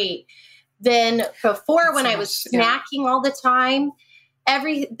great than before, when I was snacking all the time.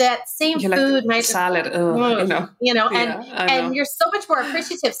 That same you're food, like salad, and you're so much more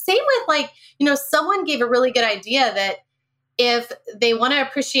appreciative. Same with someone gave a really good idea that if they want to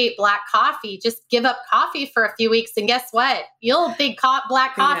appreciate black coffee, just give up coffee for a few weeks, and guess what? You'll think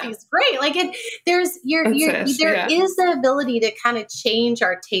black coffee is great. Like there is the ability to kind of change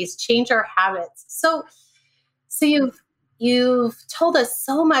our taste, change our habits. So you've told us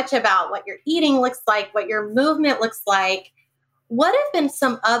so much about what your eating looks like, what your movement looks like. What have been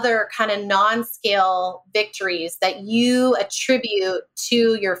some other kind of non-scale victories that you attribute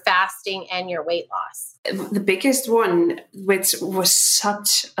to your fasting and your weight loss? The biggest one, which was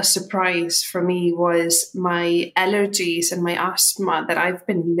such a surprise for me, was my allergies and my asthma that I've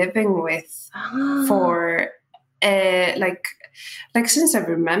been living with for like since I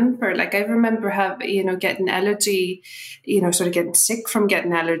remember. Like I remember getting allergy, sort of getting sick from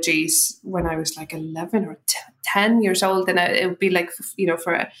getting allergies when I was like 11 or 10 years old. And it would be like,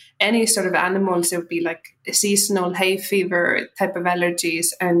 for any sort of animals, it would be like a seasonal hay fever type of allergies.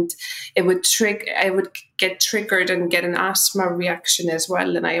 And I would get triggered and get an asthma reaction as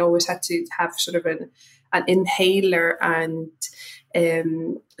well. And I always had to have sort of an inhaler and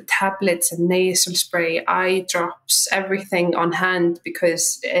tablets and nasal spray, eye drops, everything on hand,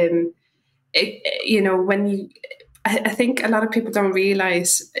 because I think a lot of people don't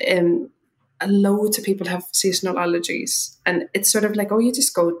realize loads of people have seasonal allergies, and it's sort of like, oh, you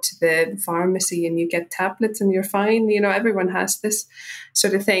just go to the pharmacy and you get tablets and you're fine. Everyone has this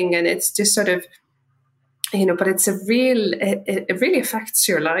sort of thing, and it's just sort of, but it's it really affects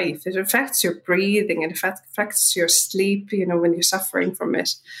your life. It affects your breathing. It affects your sleep, when you're suffering from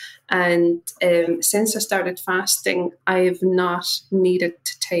it. And since I started fasting, I have not needed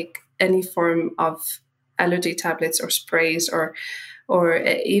to take any form of allergy tablets or sprays or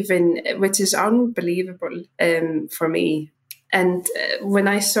even, which is unbelievable for me. And when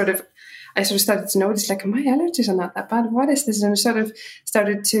I sort of started to notice, like, my allergies are not that bad. What is this? And I sort of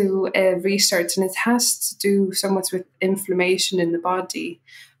started to research, and it has to do so much with inflammation in the body,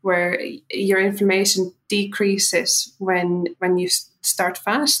 where your inflammation decreases when you start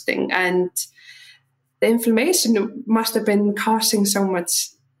fasting. And the inflammation must have been causing so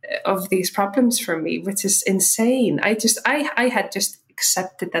much of these problems for me, which is insane. I had just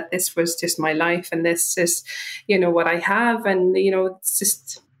accepted that this was just my life, and this is, what I have. And,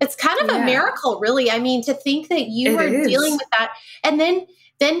 it's kind of a miracle, really. I mean, to think that you were dealing with that. And then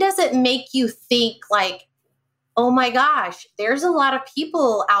does it make you think like, oh my gosh, there's a lot of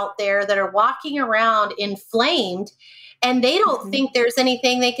people out there that are walking around inflamed, and they don't think there's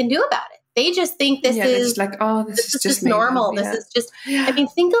anything they can do about it. They just think this is like, oh, this is just normal. This is just, I mean,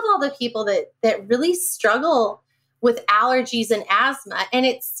 think of all the people that really struggle with allergies and asthma. And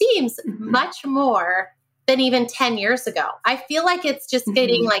it seems much more than even 10 years ago. I feel like it's just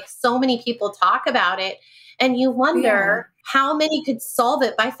getting like so many people talk about it, and you wonder how many could solve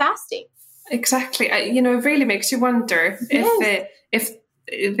it by fasting. Exactly. It really makes you wonder if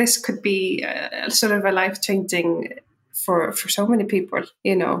this could be sort of a life-changing for so many people,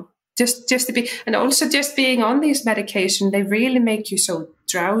 just to be, and also just being on these medication, they really make you so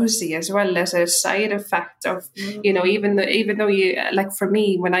drowsy as well, as a side effect of, even though you, like for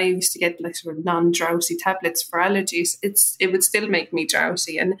me, when I used to get like sort of non-drowsy tablets for allergies, it would still make me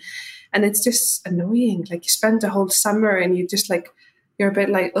drowsy. And it's just annoying. Like you spend the whole summer and you just like, you're a bit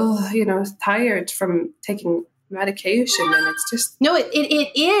like, tired from taking medication, and it's just... No, it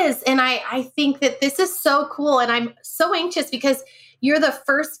is. And I think that this is so cool. And I'm so anxious because you're the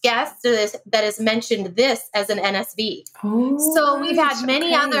first guest that has mentioned this as an NSV. Oh, so we've had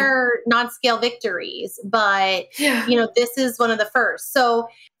many other non-scale victories, but this is one of the first. So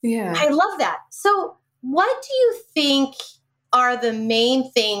I love that. So what do you think are the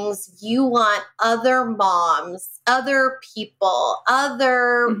main things you want other moms, other people,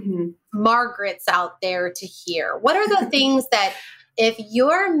 other Margarets out there to hear? What are the things that, if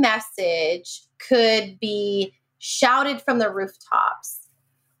your message could be shouted from the rooftops,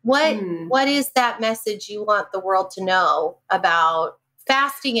 what is that message you want the world to know about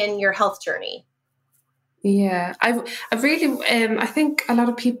fasting and your health journey? Yeah, I really, I think a lot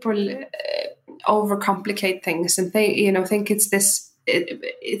of people overcomplicate things, and they, think it's this.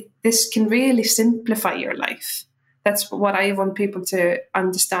 This can really simplify your life. That's what I want people to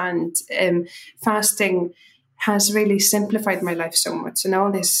understand. Fasting has really simplified my life so much, and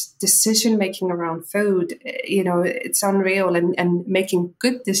all this decision making around food, it's unreal, and making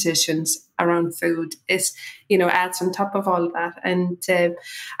good decisions around food is, adds on top of all of that. And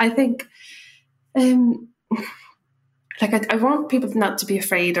I think, I want people not to be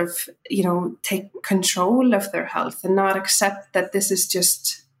afraid of, take control of their health and not accept that this is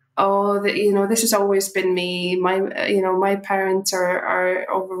just, this has always been me. My parents are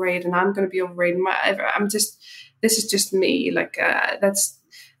overweight, and I'm going to be overweight. this is just me. Like,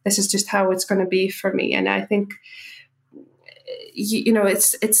 this is just how it's going to be for me. And I think,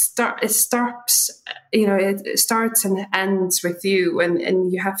 it starts and ends with you,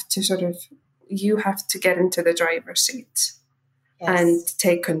 and you have to get into the driver's seat. Yes. And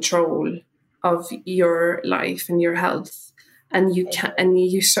take control of your life and your health. And you can, and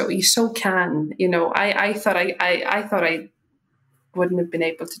you so can. I thought I wouldn't have been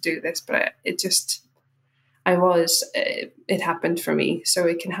able to do this, but it happened for me, so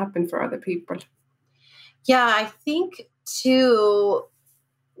it can happen for other people. Yeah, I think too,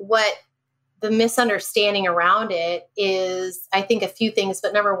 what the misunderstanding around it is, I think a few things,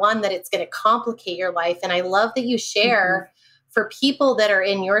 but number one, that it's going to complicate your life. And I love that you share for people that are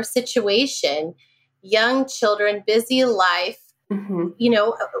in your situation, young children, busy life,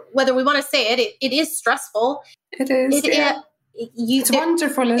 whether we want to say it is stressful. It is. It's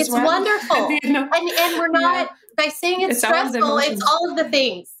wonderful as well. It's wonderful. And we're not, by saying it's stressful, it's all of the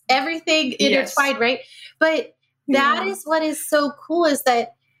things, everything intertwined, right? But that is what is so cool, is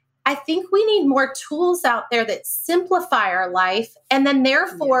that I think we need more tools out there that simplify our life, and then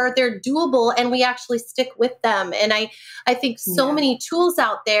therefore they're doable and we actually stick with them. And I think so many tools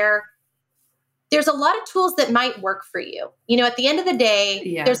out there, there's a lot of tools that might work for you. At the end of the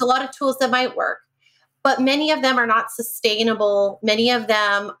day, there's a lot of tools that might work, but many of them are not sustainable. Many of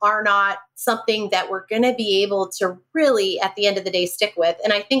them are not something that we're going to be able to really, at the end of the day, stick with.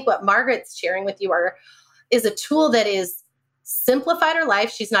 And I think what Margaret's sharing with you is a tool that is simplified her life.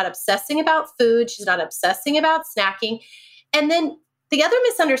 She's not obsessing about food. She's not obsessing about snacking. And then the other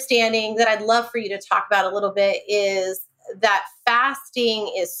misunderstanding that I'd love for you to talk about a little bit is that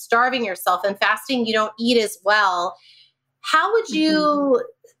fasting is starving yourself, and fasting, you don't eat as well. How would you,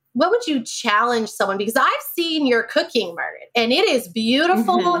 what would you challenge someone? Because I've seen your cooking, Margaret, and it is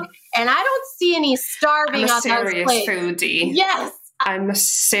beautiful. And I don't see any starving on those plates. Foodie. Yes. I'm a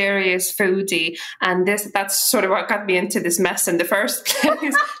serious foodie, and that's sort of what got me into this mess in the first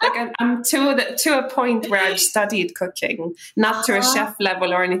place. Like, I'm to a point where I've studied cooking, not to a chef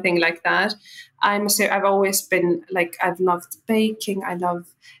level or anything like that. I've always been like, I've loved baking. I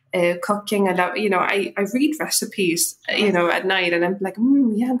love cooking. I love, I read recipes, at night, and I'm like,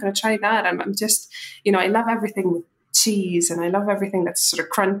 I'm going to try that. I'm just, I love everything with cheese, and I love everything that's sort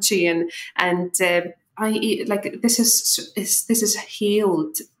of crunchy, and I eat, like, this is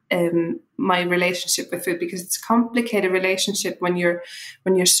healed my relationship with food, because it's a complicated relationship when you're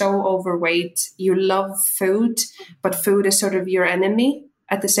so overweight. You love food, but food is sort of your enemy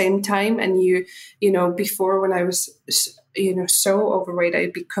at the same time. And before, when I was so overweight,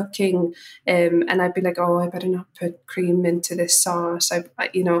 I'd be cooking and I'd be like, I better not put cream into this sauce.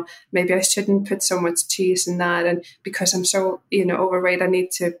 Maybe I shouldn't put so much cheese in that, and because I'm so overweight, I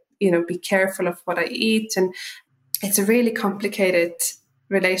need to be careful of what I eat. And it's a really complicated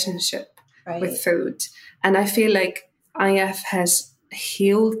relationship with food. And I feel like IF has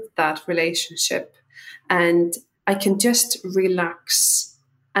healed that relationship, and I can just relax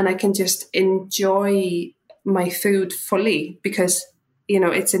and I can just enjoy my food fully, because,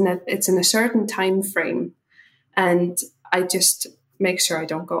 it's in a certain time frame, and I just make sure I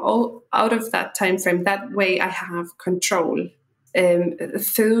don't go out of that time frame. That way I have control.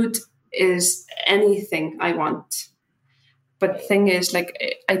 Food is anything I want, but the thing is,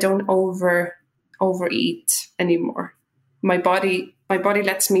 like, I don't overeat anymore. My body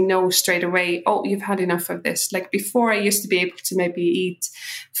lets me know straight away, you've had enough of this. Like, before, I used to be able to maybe eat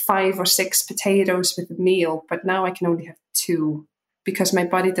 5 or 6 potatoes with a meal, but now I can only have 2, because my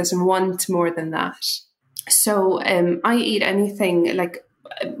body doesn't want more than that. So I eat anything. Like,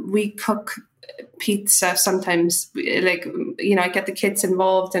 we cook pizza sometimes, like, I get the kids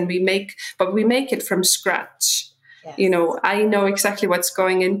involved, and we make it from scratch. Yes. I know exactly what's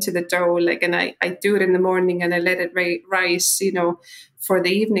going into the dough, like, and I do it in the morning, and I let it rise, for the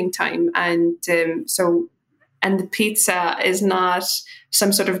evening time. And and the pizza is not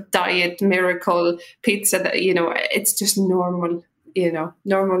some sort of diet miracle pizza that, it's just normal,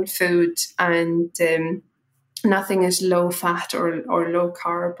 normal food. And nothing is low fat or low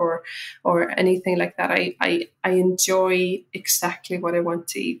carb or anything like that. I enjoy exactly what I want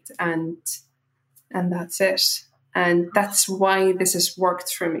to eat, and that's it. And that's why this has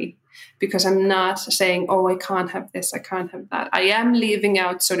worked for me, because I'm not saying, I can't have this, I can't have that. I am leaving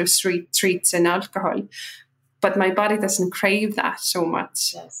out sort of sweet treats and alcohol, but my body doesn't crave that so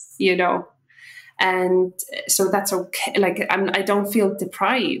much, And so that's okay. Like, I don't feel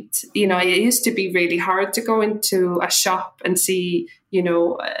deprived. It used to be really hard to go into a shop and see,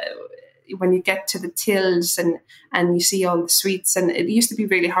 when you get to the tills and you see all the sweets, and it used to be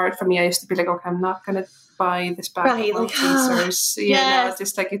really hard for me. I used to be like, okay, I'm not going to buy this bag Right, of like, Maltesers. yes.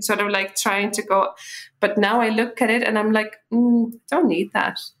 Just like it's sort of like trying to go. But now I look at it and I'm like, don't need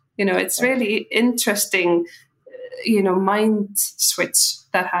that. It's really interesting, mind switch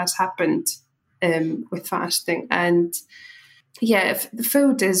that has happened with fasting. And yeah, if the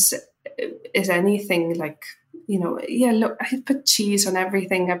food is anything like, look, I put cheese on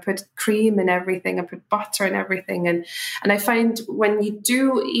everything. I put cream in everything. I put butter in everything. And I find when you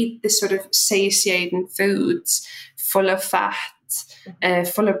do eat this sort of satiating foods full of fat,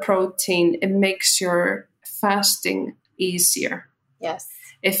 full of protein, it makes your fasting easier. Yes.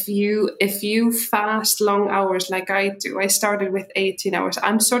 If you fast long hours like I do, I started with 18 hours.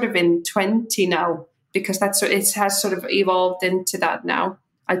 I'm sort of in 20 now because it has sort of evolved into that now.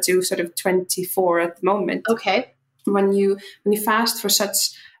 I do sort of 24 at the moment. Okay. When you fast for such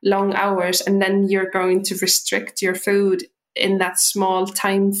long hours and then you're going to restrict your food in that small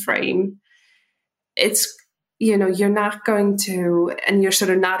time frame, it's, you're not going to, and you're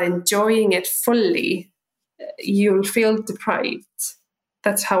sort of not enjoying it fully, you'll feel deprived.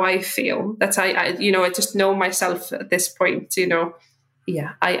 That's how I feel. That's I just know myself at this point,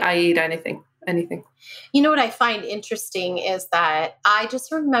 Yeah, I eat anything. You know what I find interesting is that I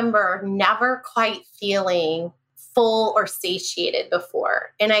just remember never quite feeling full or satiated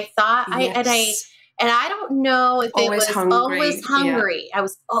before. And I thought Yes. I don't know if Always it was hungry. always hungry. Yeah. I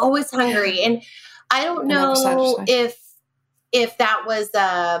was always hungry. And I don't know if that was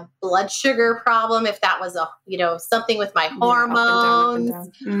a blood sugar problem, if that was something with my hormones. Up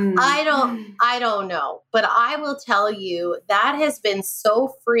and down. I don't know. But I will tell you that has been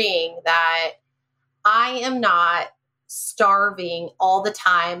so freeing that I am not starving all the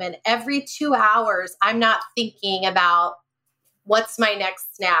time. And every 2 hours, I'm not thinking about what's my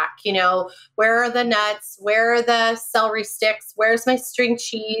next snack? Where are the nuts? Where are the celery sticks? Where's my string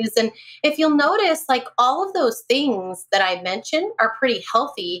cheese? And if you'll notice, like all of those things that I mentioned are pretty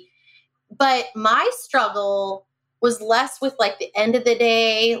healthy, but my struggle was less with like the end of the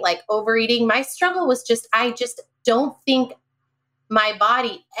day, like overeating. My struggle was I just don't think my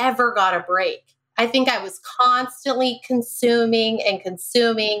body ever got a break. I think I was constantly consuming and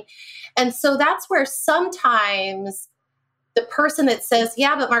consuming. And so that's where sometimes the person that says,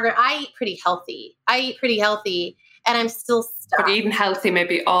 yeah, but Margaret, I eat pretty healthy. And I'm still stuck. But eating healthy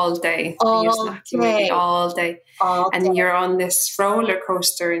maybe all day. All day. All day. And you're on this roller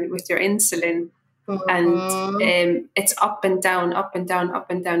coaster with your insulin. Mm-hmm. And it's up and down, up and down, up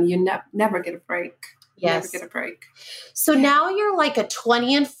and down. You never get a break. Yes. Never get a break. So now you're like a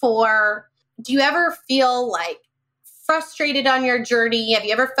 20 and 4. Do you ever feel like frustrated on your journey? Have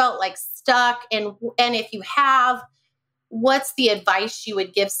you ever felt like stuck? And if you have, what's the advice you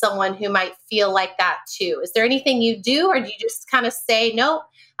would give someone who might feel like that too? Is there anything you do, or do you just kind of say, no,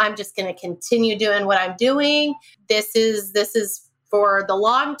 I'm just going to continue doing what I'm doing? This is for the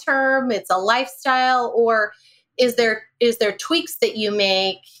long term. It's a lifestyle. Or is there tweaks that you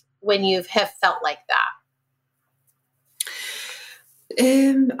make when you have felt like that?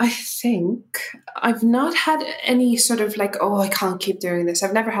 I think I've not had any sort of like, I can't keep doing this.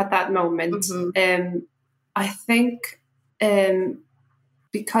 I've never had that moment. Mm-hmm. I think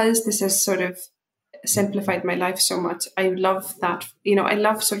because this has sort of simplified my life so much, I love that. I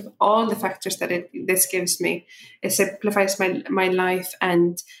love sort of all the factors that this gives me. It simplifies my life,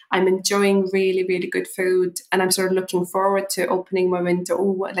 and I'm enjoying really, really good food. And I'm sort of looking forward to opening my window.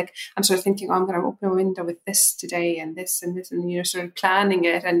 I'm sort of thinking, I'm going to open a window with this today, and this and this, and sort of planning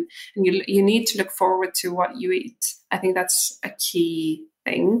it. And you need to look forward to what you eat. I think that's a key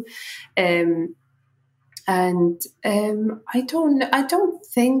thing. And I don't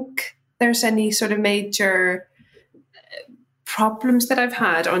think there's any sort of major problems that I've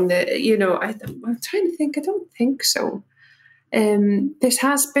had on the, I'm trying to think. I don't think so. This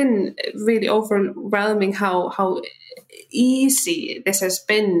has been really overwhelming how easy this has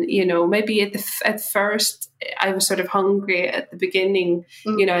been. Maybe at first I was sort of hungry at the beginning,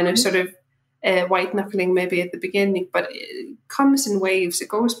 mm-hmm. And I was sort of white knuckling maybe at the beginning, but it comes in waves. It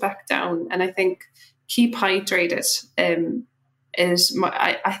goes back down, and I think keep hydrated.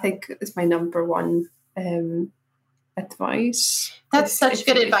 I think is my number one advice. That's such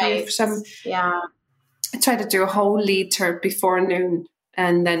good advice. I try to do a whole liter before noon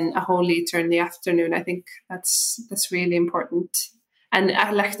and then a whole liter in the afternoon. I think that's really important. And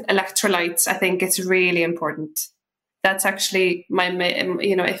electrolytes, I think it's really important. That's actually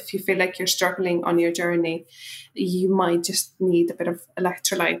if you feel like you're struggling on your journey, you might just need a bit of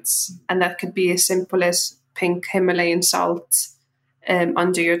electrolytes. And that could be as simple as pink Himalayan salt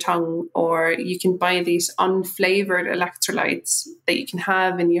under your tongue, or you can buy these unflavored electrolytes that you can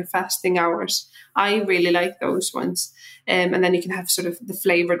have in your fasting hours. I really like those ones. And then you can have sort of the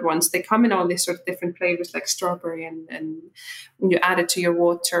flavored ones. They come in all these sort of different flavors, like strawberry, and you add it to your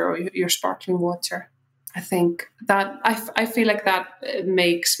water or your sparkling water. I think that I feel like that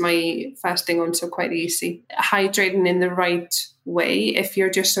makes my fasting also quite easy. Hydrating in the right way. If you're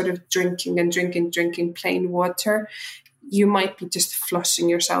just sort of drinking plain water, you might be just flushing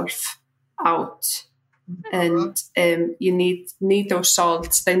yourself out. And you need those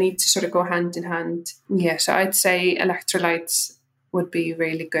salts. They need to sort of go hand in hand. Yeah, so I'd say electrolytes would be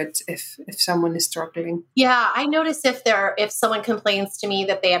really good if someone is struggling. Yeah, I notice if someone complains to me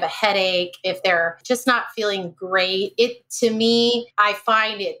that they have a headache, if they're just not feeling great, to me, I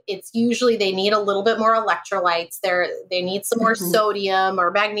find it's usually they need a little bit more electrolytes. They need some more sodium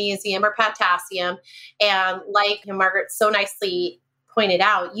or magnesium or potassium. And like Margaret so nicely pointed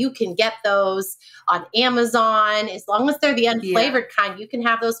out, you can get those on Amazon. As long as they're the unflavored kind, you can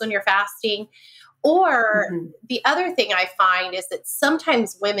have those when you're fasting. Or the other thing I find is that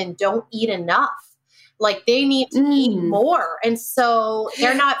sometimes women don't eat enough. Like they need to eat more. And so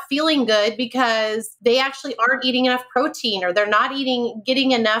they're not feeling good because they actually aren't eating enough protein, or they're not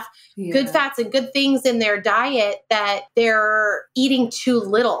getting enough good fats and good things in their diet, that they're eating too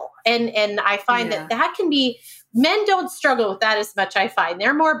little. And I find that can be, men don't struggle with that as much. I find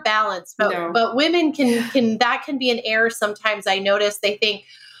they're more balanced, but women can that can be an error. Sometimes I notice they think,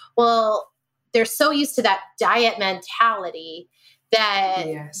 well, they're so used to that diet mentality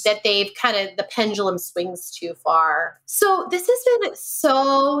that they've kind of, the pendulum swings too far. So this has been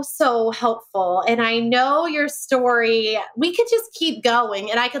so helpful. And I know your story, we could just keep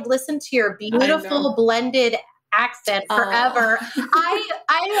going and I could listen to your beautiful blended accent forever.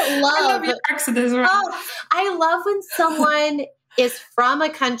 I love your accent as well. I love when someone is from a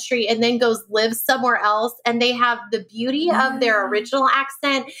country and then goes live somewhere else, and they have the beauty of their original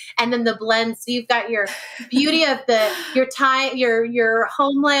accent and then the blend. So you've got your beauty of your time, your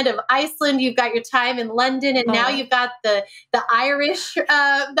homeland of Iceland. You've got your time in London, and now you've got the Irish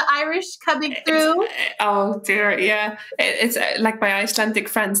coming through. Oh dear, yeah. It's like my Icelandic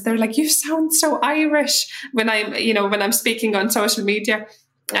friends. They're like, "You sound so Irish" when I'm speaking on social media,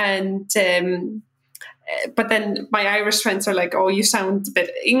 and. But then my Irish friends are like, "Oh, you sound a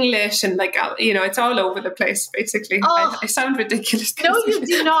bit English," and like, it's all over the place. Basically, I sound ridiculous. No, you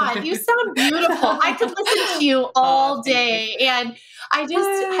do not. You sound beautiful. I could listen to you all day, and I just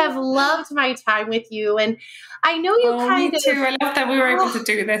have loved my time with you. And I know you me too. I love that we were able to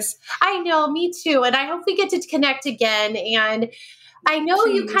do this. I know, me too. And I hope we get to connect again. And I know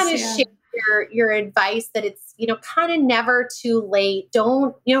you kind of share your advice that it's, kind of never too late.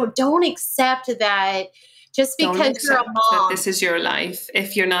 Don't accept that just because you're a mom. That this is your life.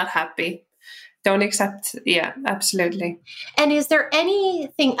 If you're not happy, don't accept. Yeah, absolutely. And is there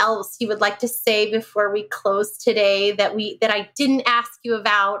anything else you would like to say before we close today that I didn't ask you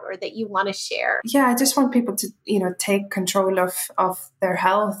about, or that you want to share? Yeah, I just want people to, take control of their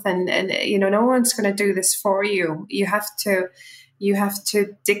health, and no one's going to do this for you. You have to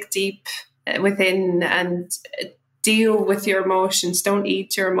dig deep within and deal with your emotions. Don't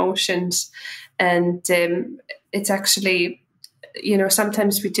eat your emotions. And it's actually,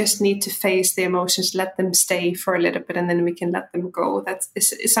 sometimes we just need to face the emotions, let them stay for a little bit, and then we can let them go.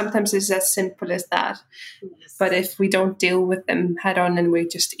 Sometimes it's as simple as that. Yes. But if we don't deal with them head on and we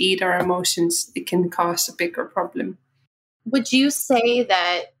just eat our emotions, it can cause a bigger problem. Would you say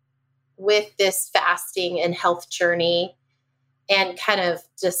that with this fasting and health journey, and kind of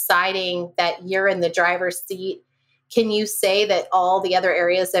deciding that you're in the driver's seat, can you say that all the other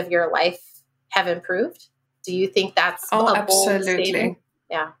areas of your life have improved? Do you think that's a bold statement?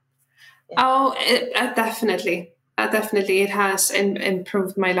 Yeah. Oh, definitely. Definitely. It has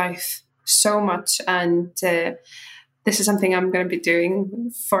improved my life so much. And this is something I'm going to be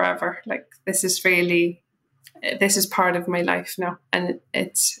doing forever. Like, this is part of my life now. And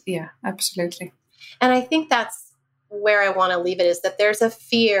it's, absolutely. And I think that's where I want to leave it, is that there's a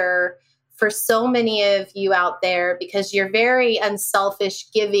fear for so many of you out there, because you're very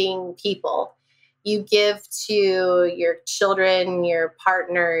unselfish, giving people. You give to your children, your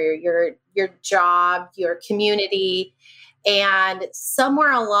partner, your job, your community. And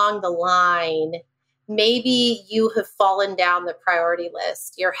somewhere along the line, maybe you have fallen down the priority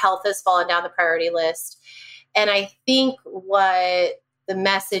list. Your health has fallen down the priority list. And I think what the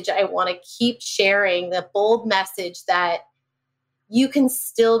message I want to keep sharing, the bold message that you can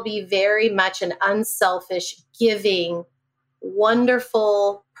still be very much an unselfish, giving,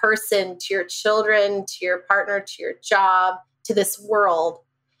 wonderful person to your children, to your partner, to your job, to this world.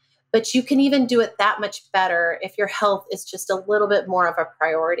 But you can even do it that much better if your health is just a little bit more of a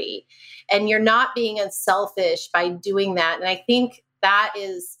priority. And you're not being unselfish by doing that. And I think that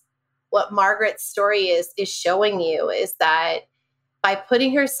is what Margaret's story is showing you, is that by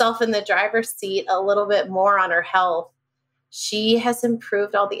putting herself in the driver's seat a little bit more on her health, she has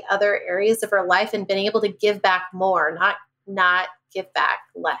improved all the other areas of her life and been able to give back more, not give back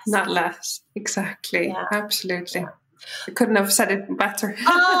less. Not less. Exactly. Yeah. Absolutely. I couldn't have said it better.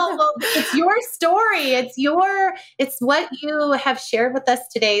 Oh, well, it's your story. It's what you have shared with us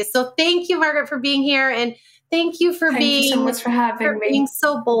today. So thank you, Margaret, for being here. And thank you for Thank you so much for having me. Being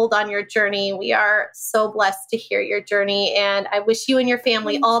so bold on your journey. We are so blessed to hear your journey. And I wish you and your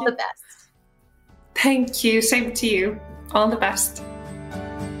family all the best. Thank you. Same to you. All the best.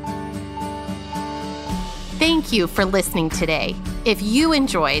 Thank you for listening today. If you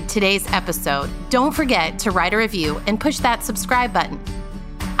enjoyed today's episode, don't forget to write a review and push that subscribe button.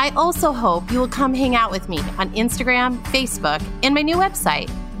 I also hope you will come hang out with me on Instagram, Facebook, and my new website,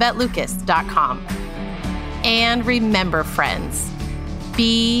 bettelucas.com. And remember, friends,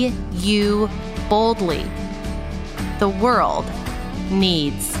 be you boldly. The world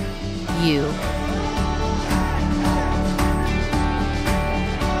needs you.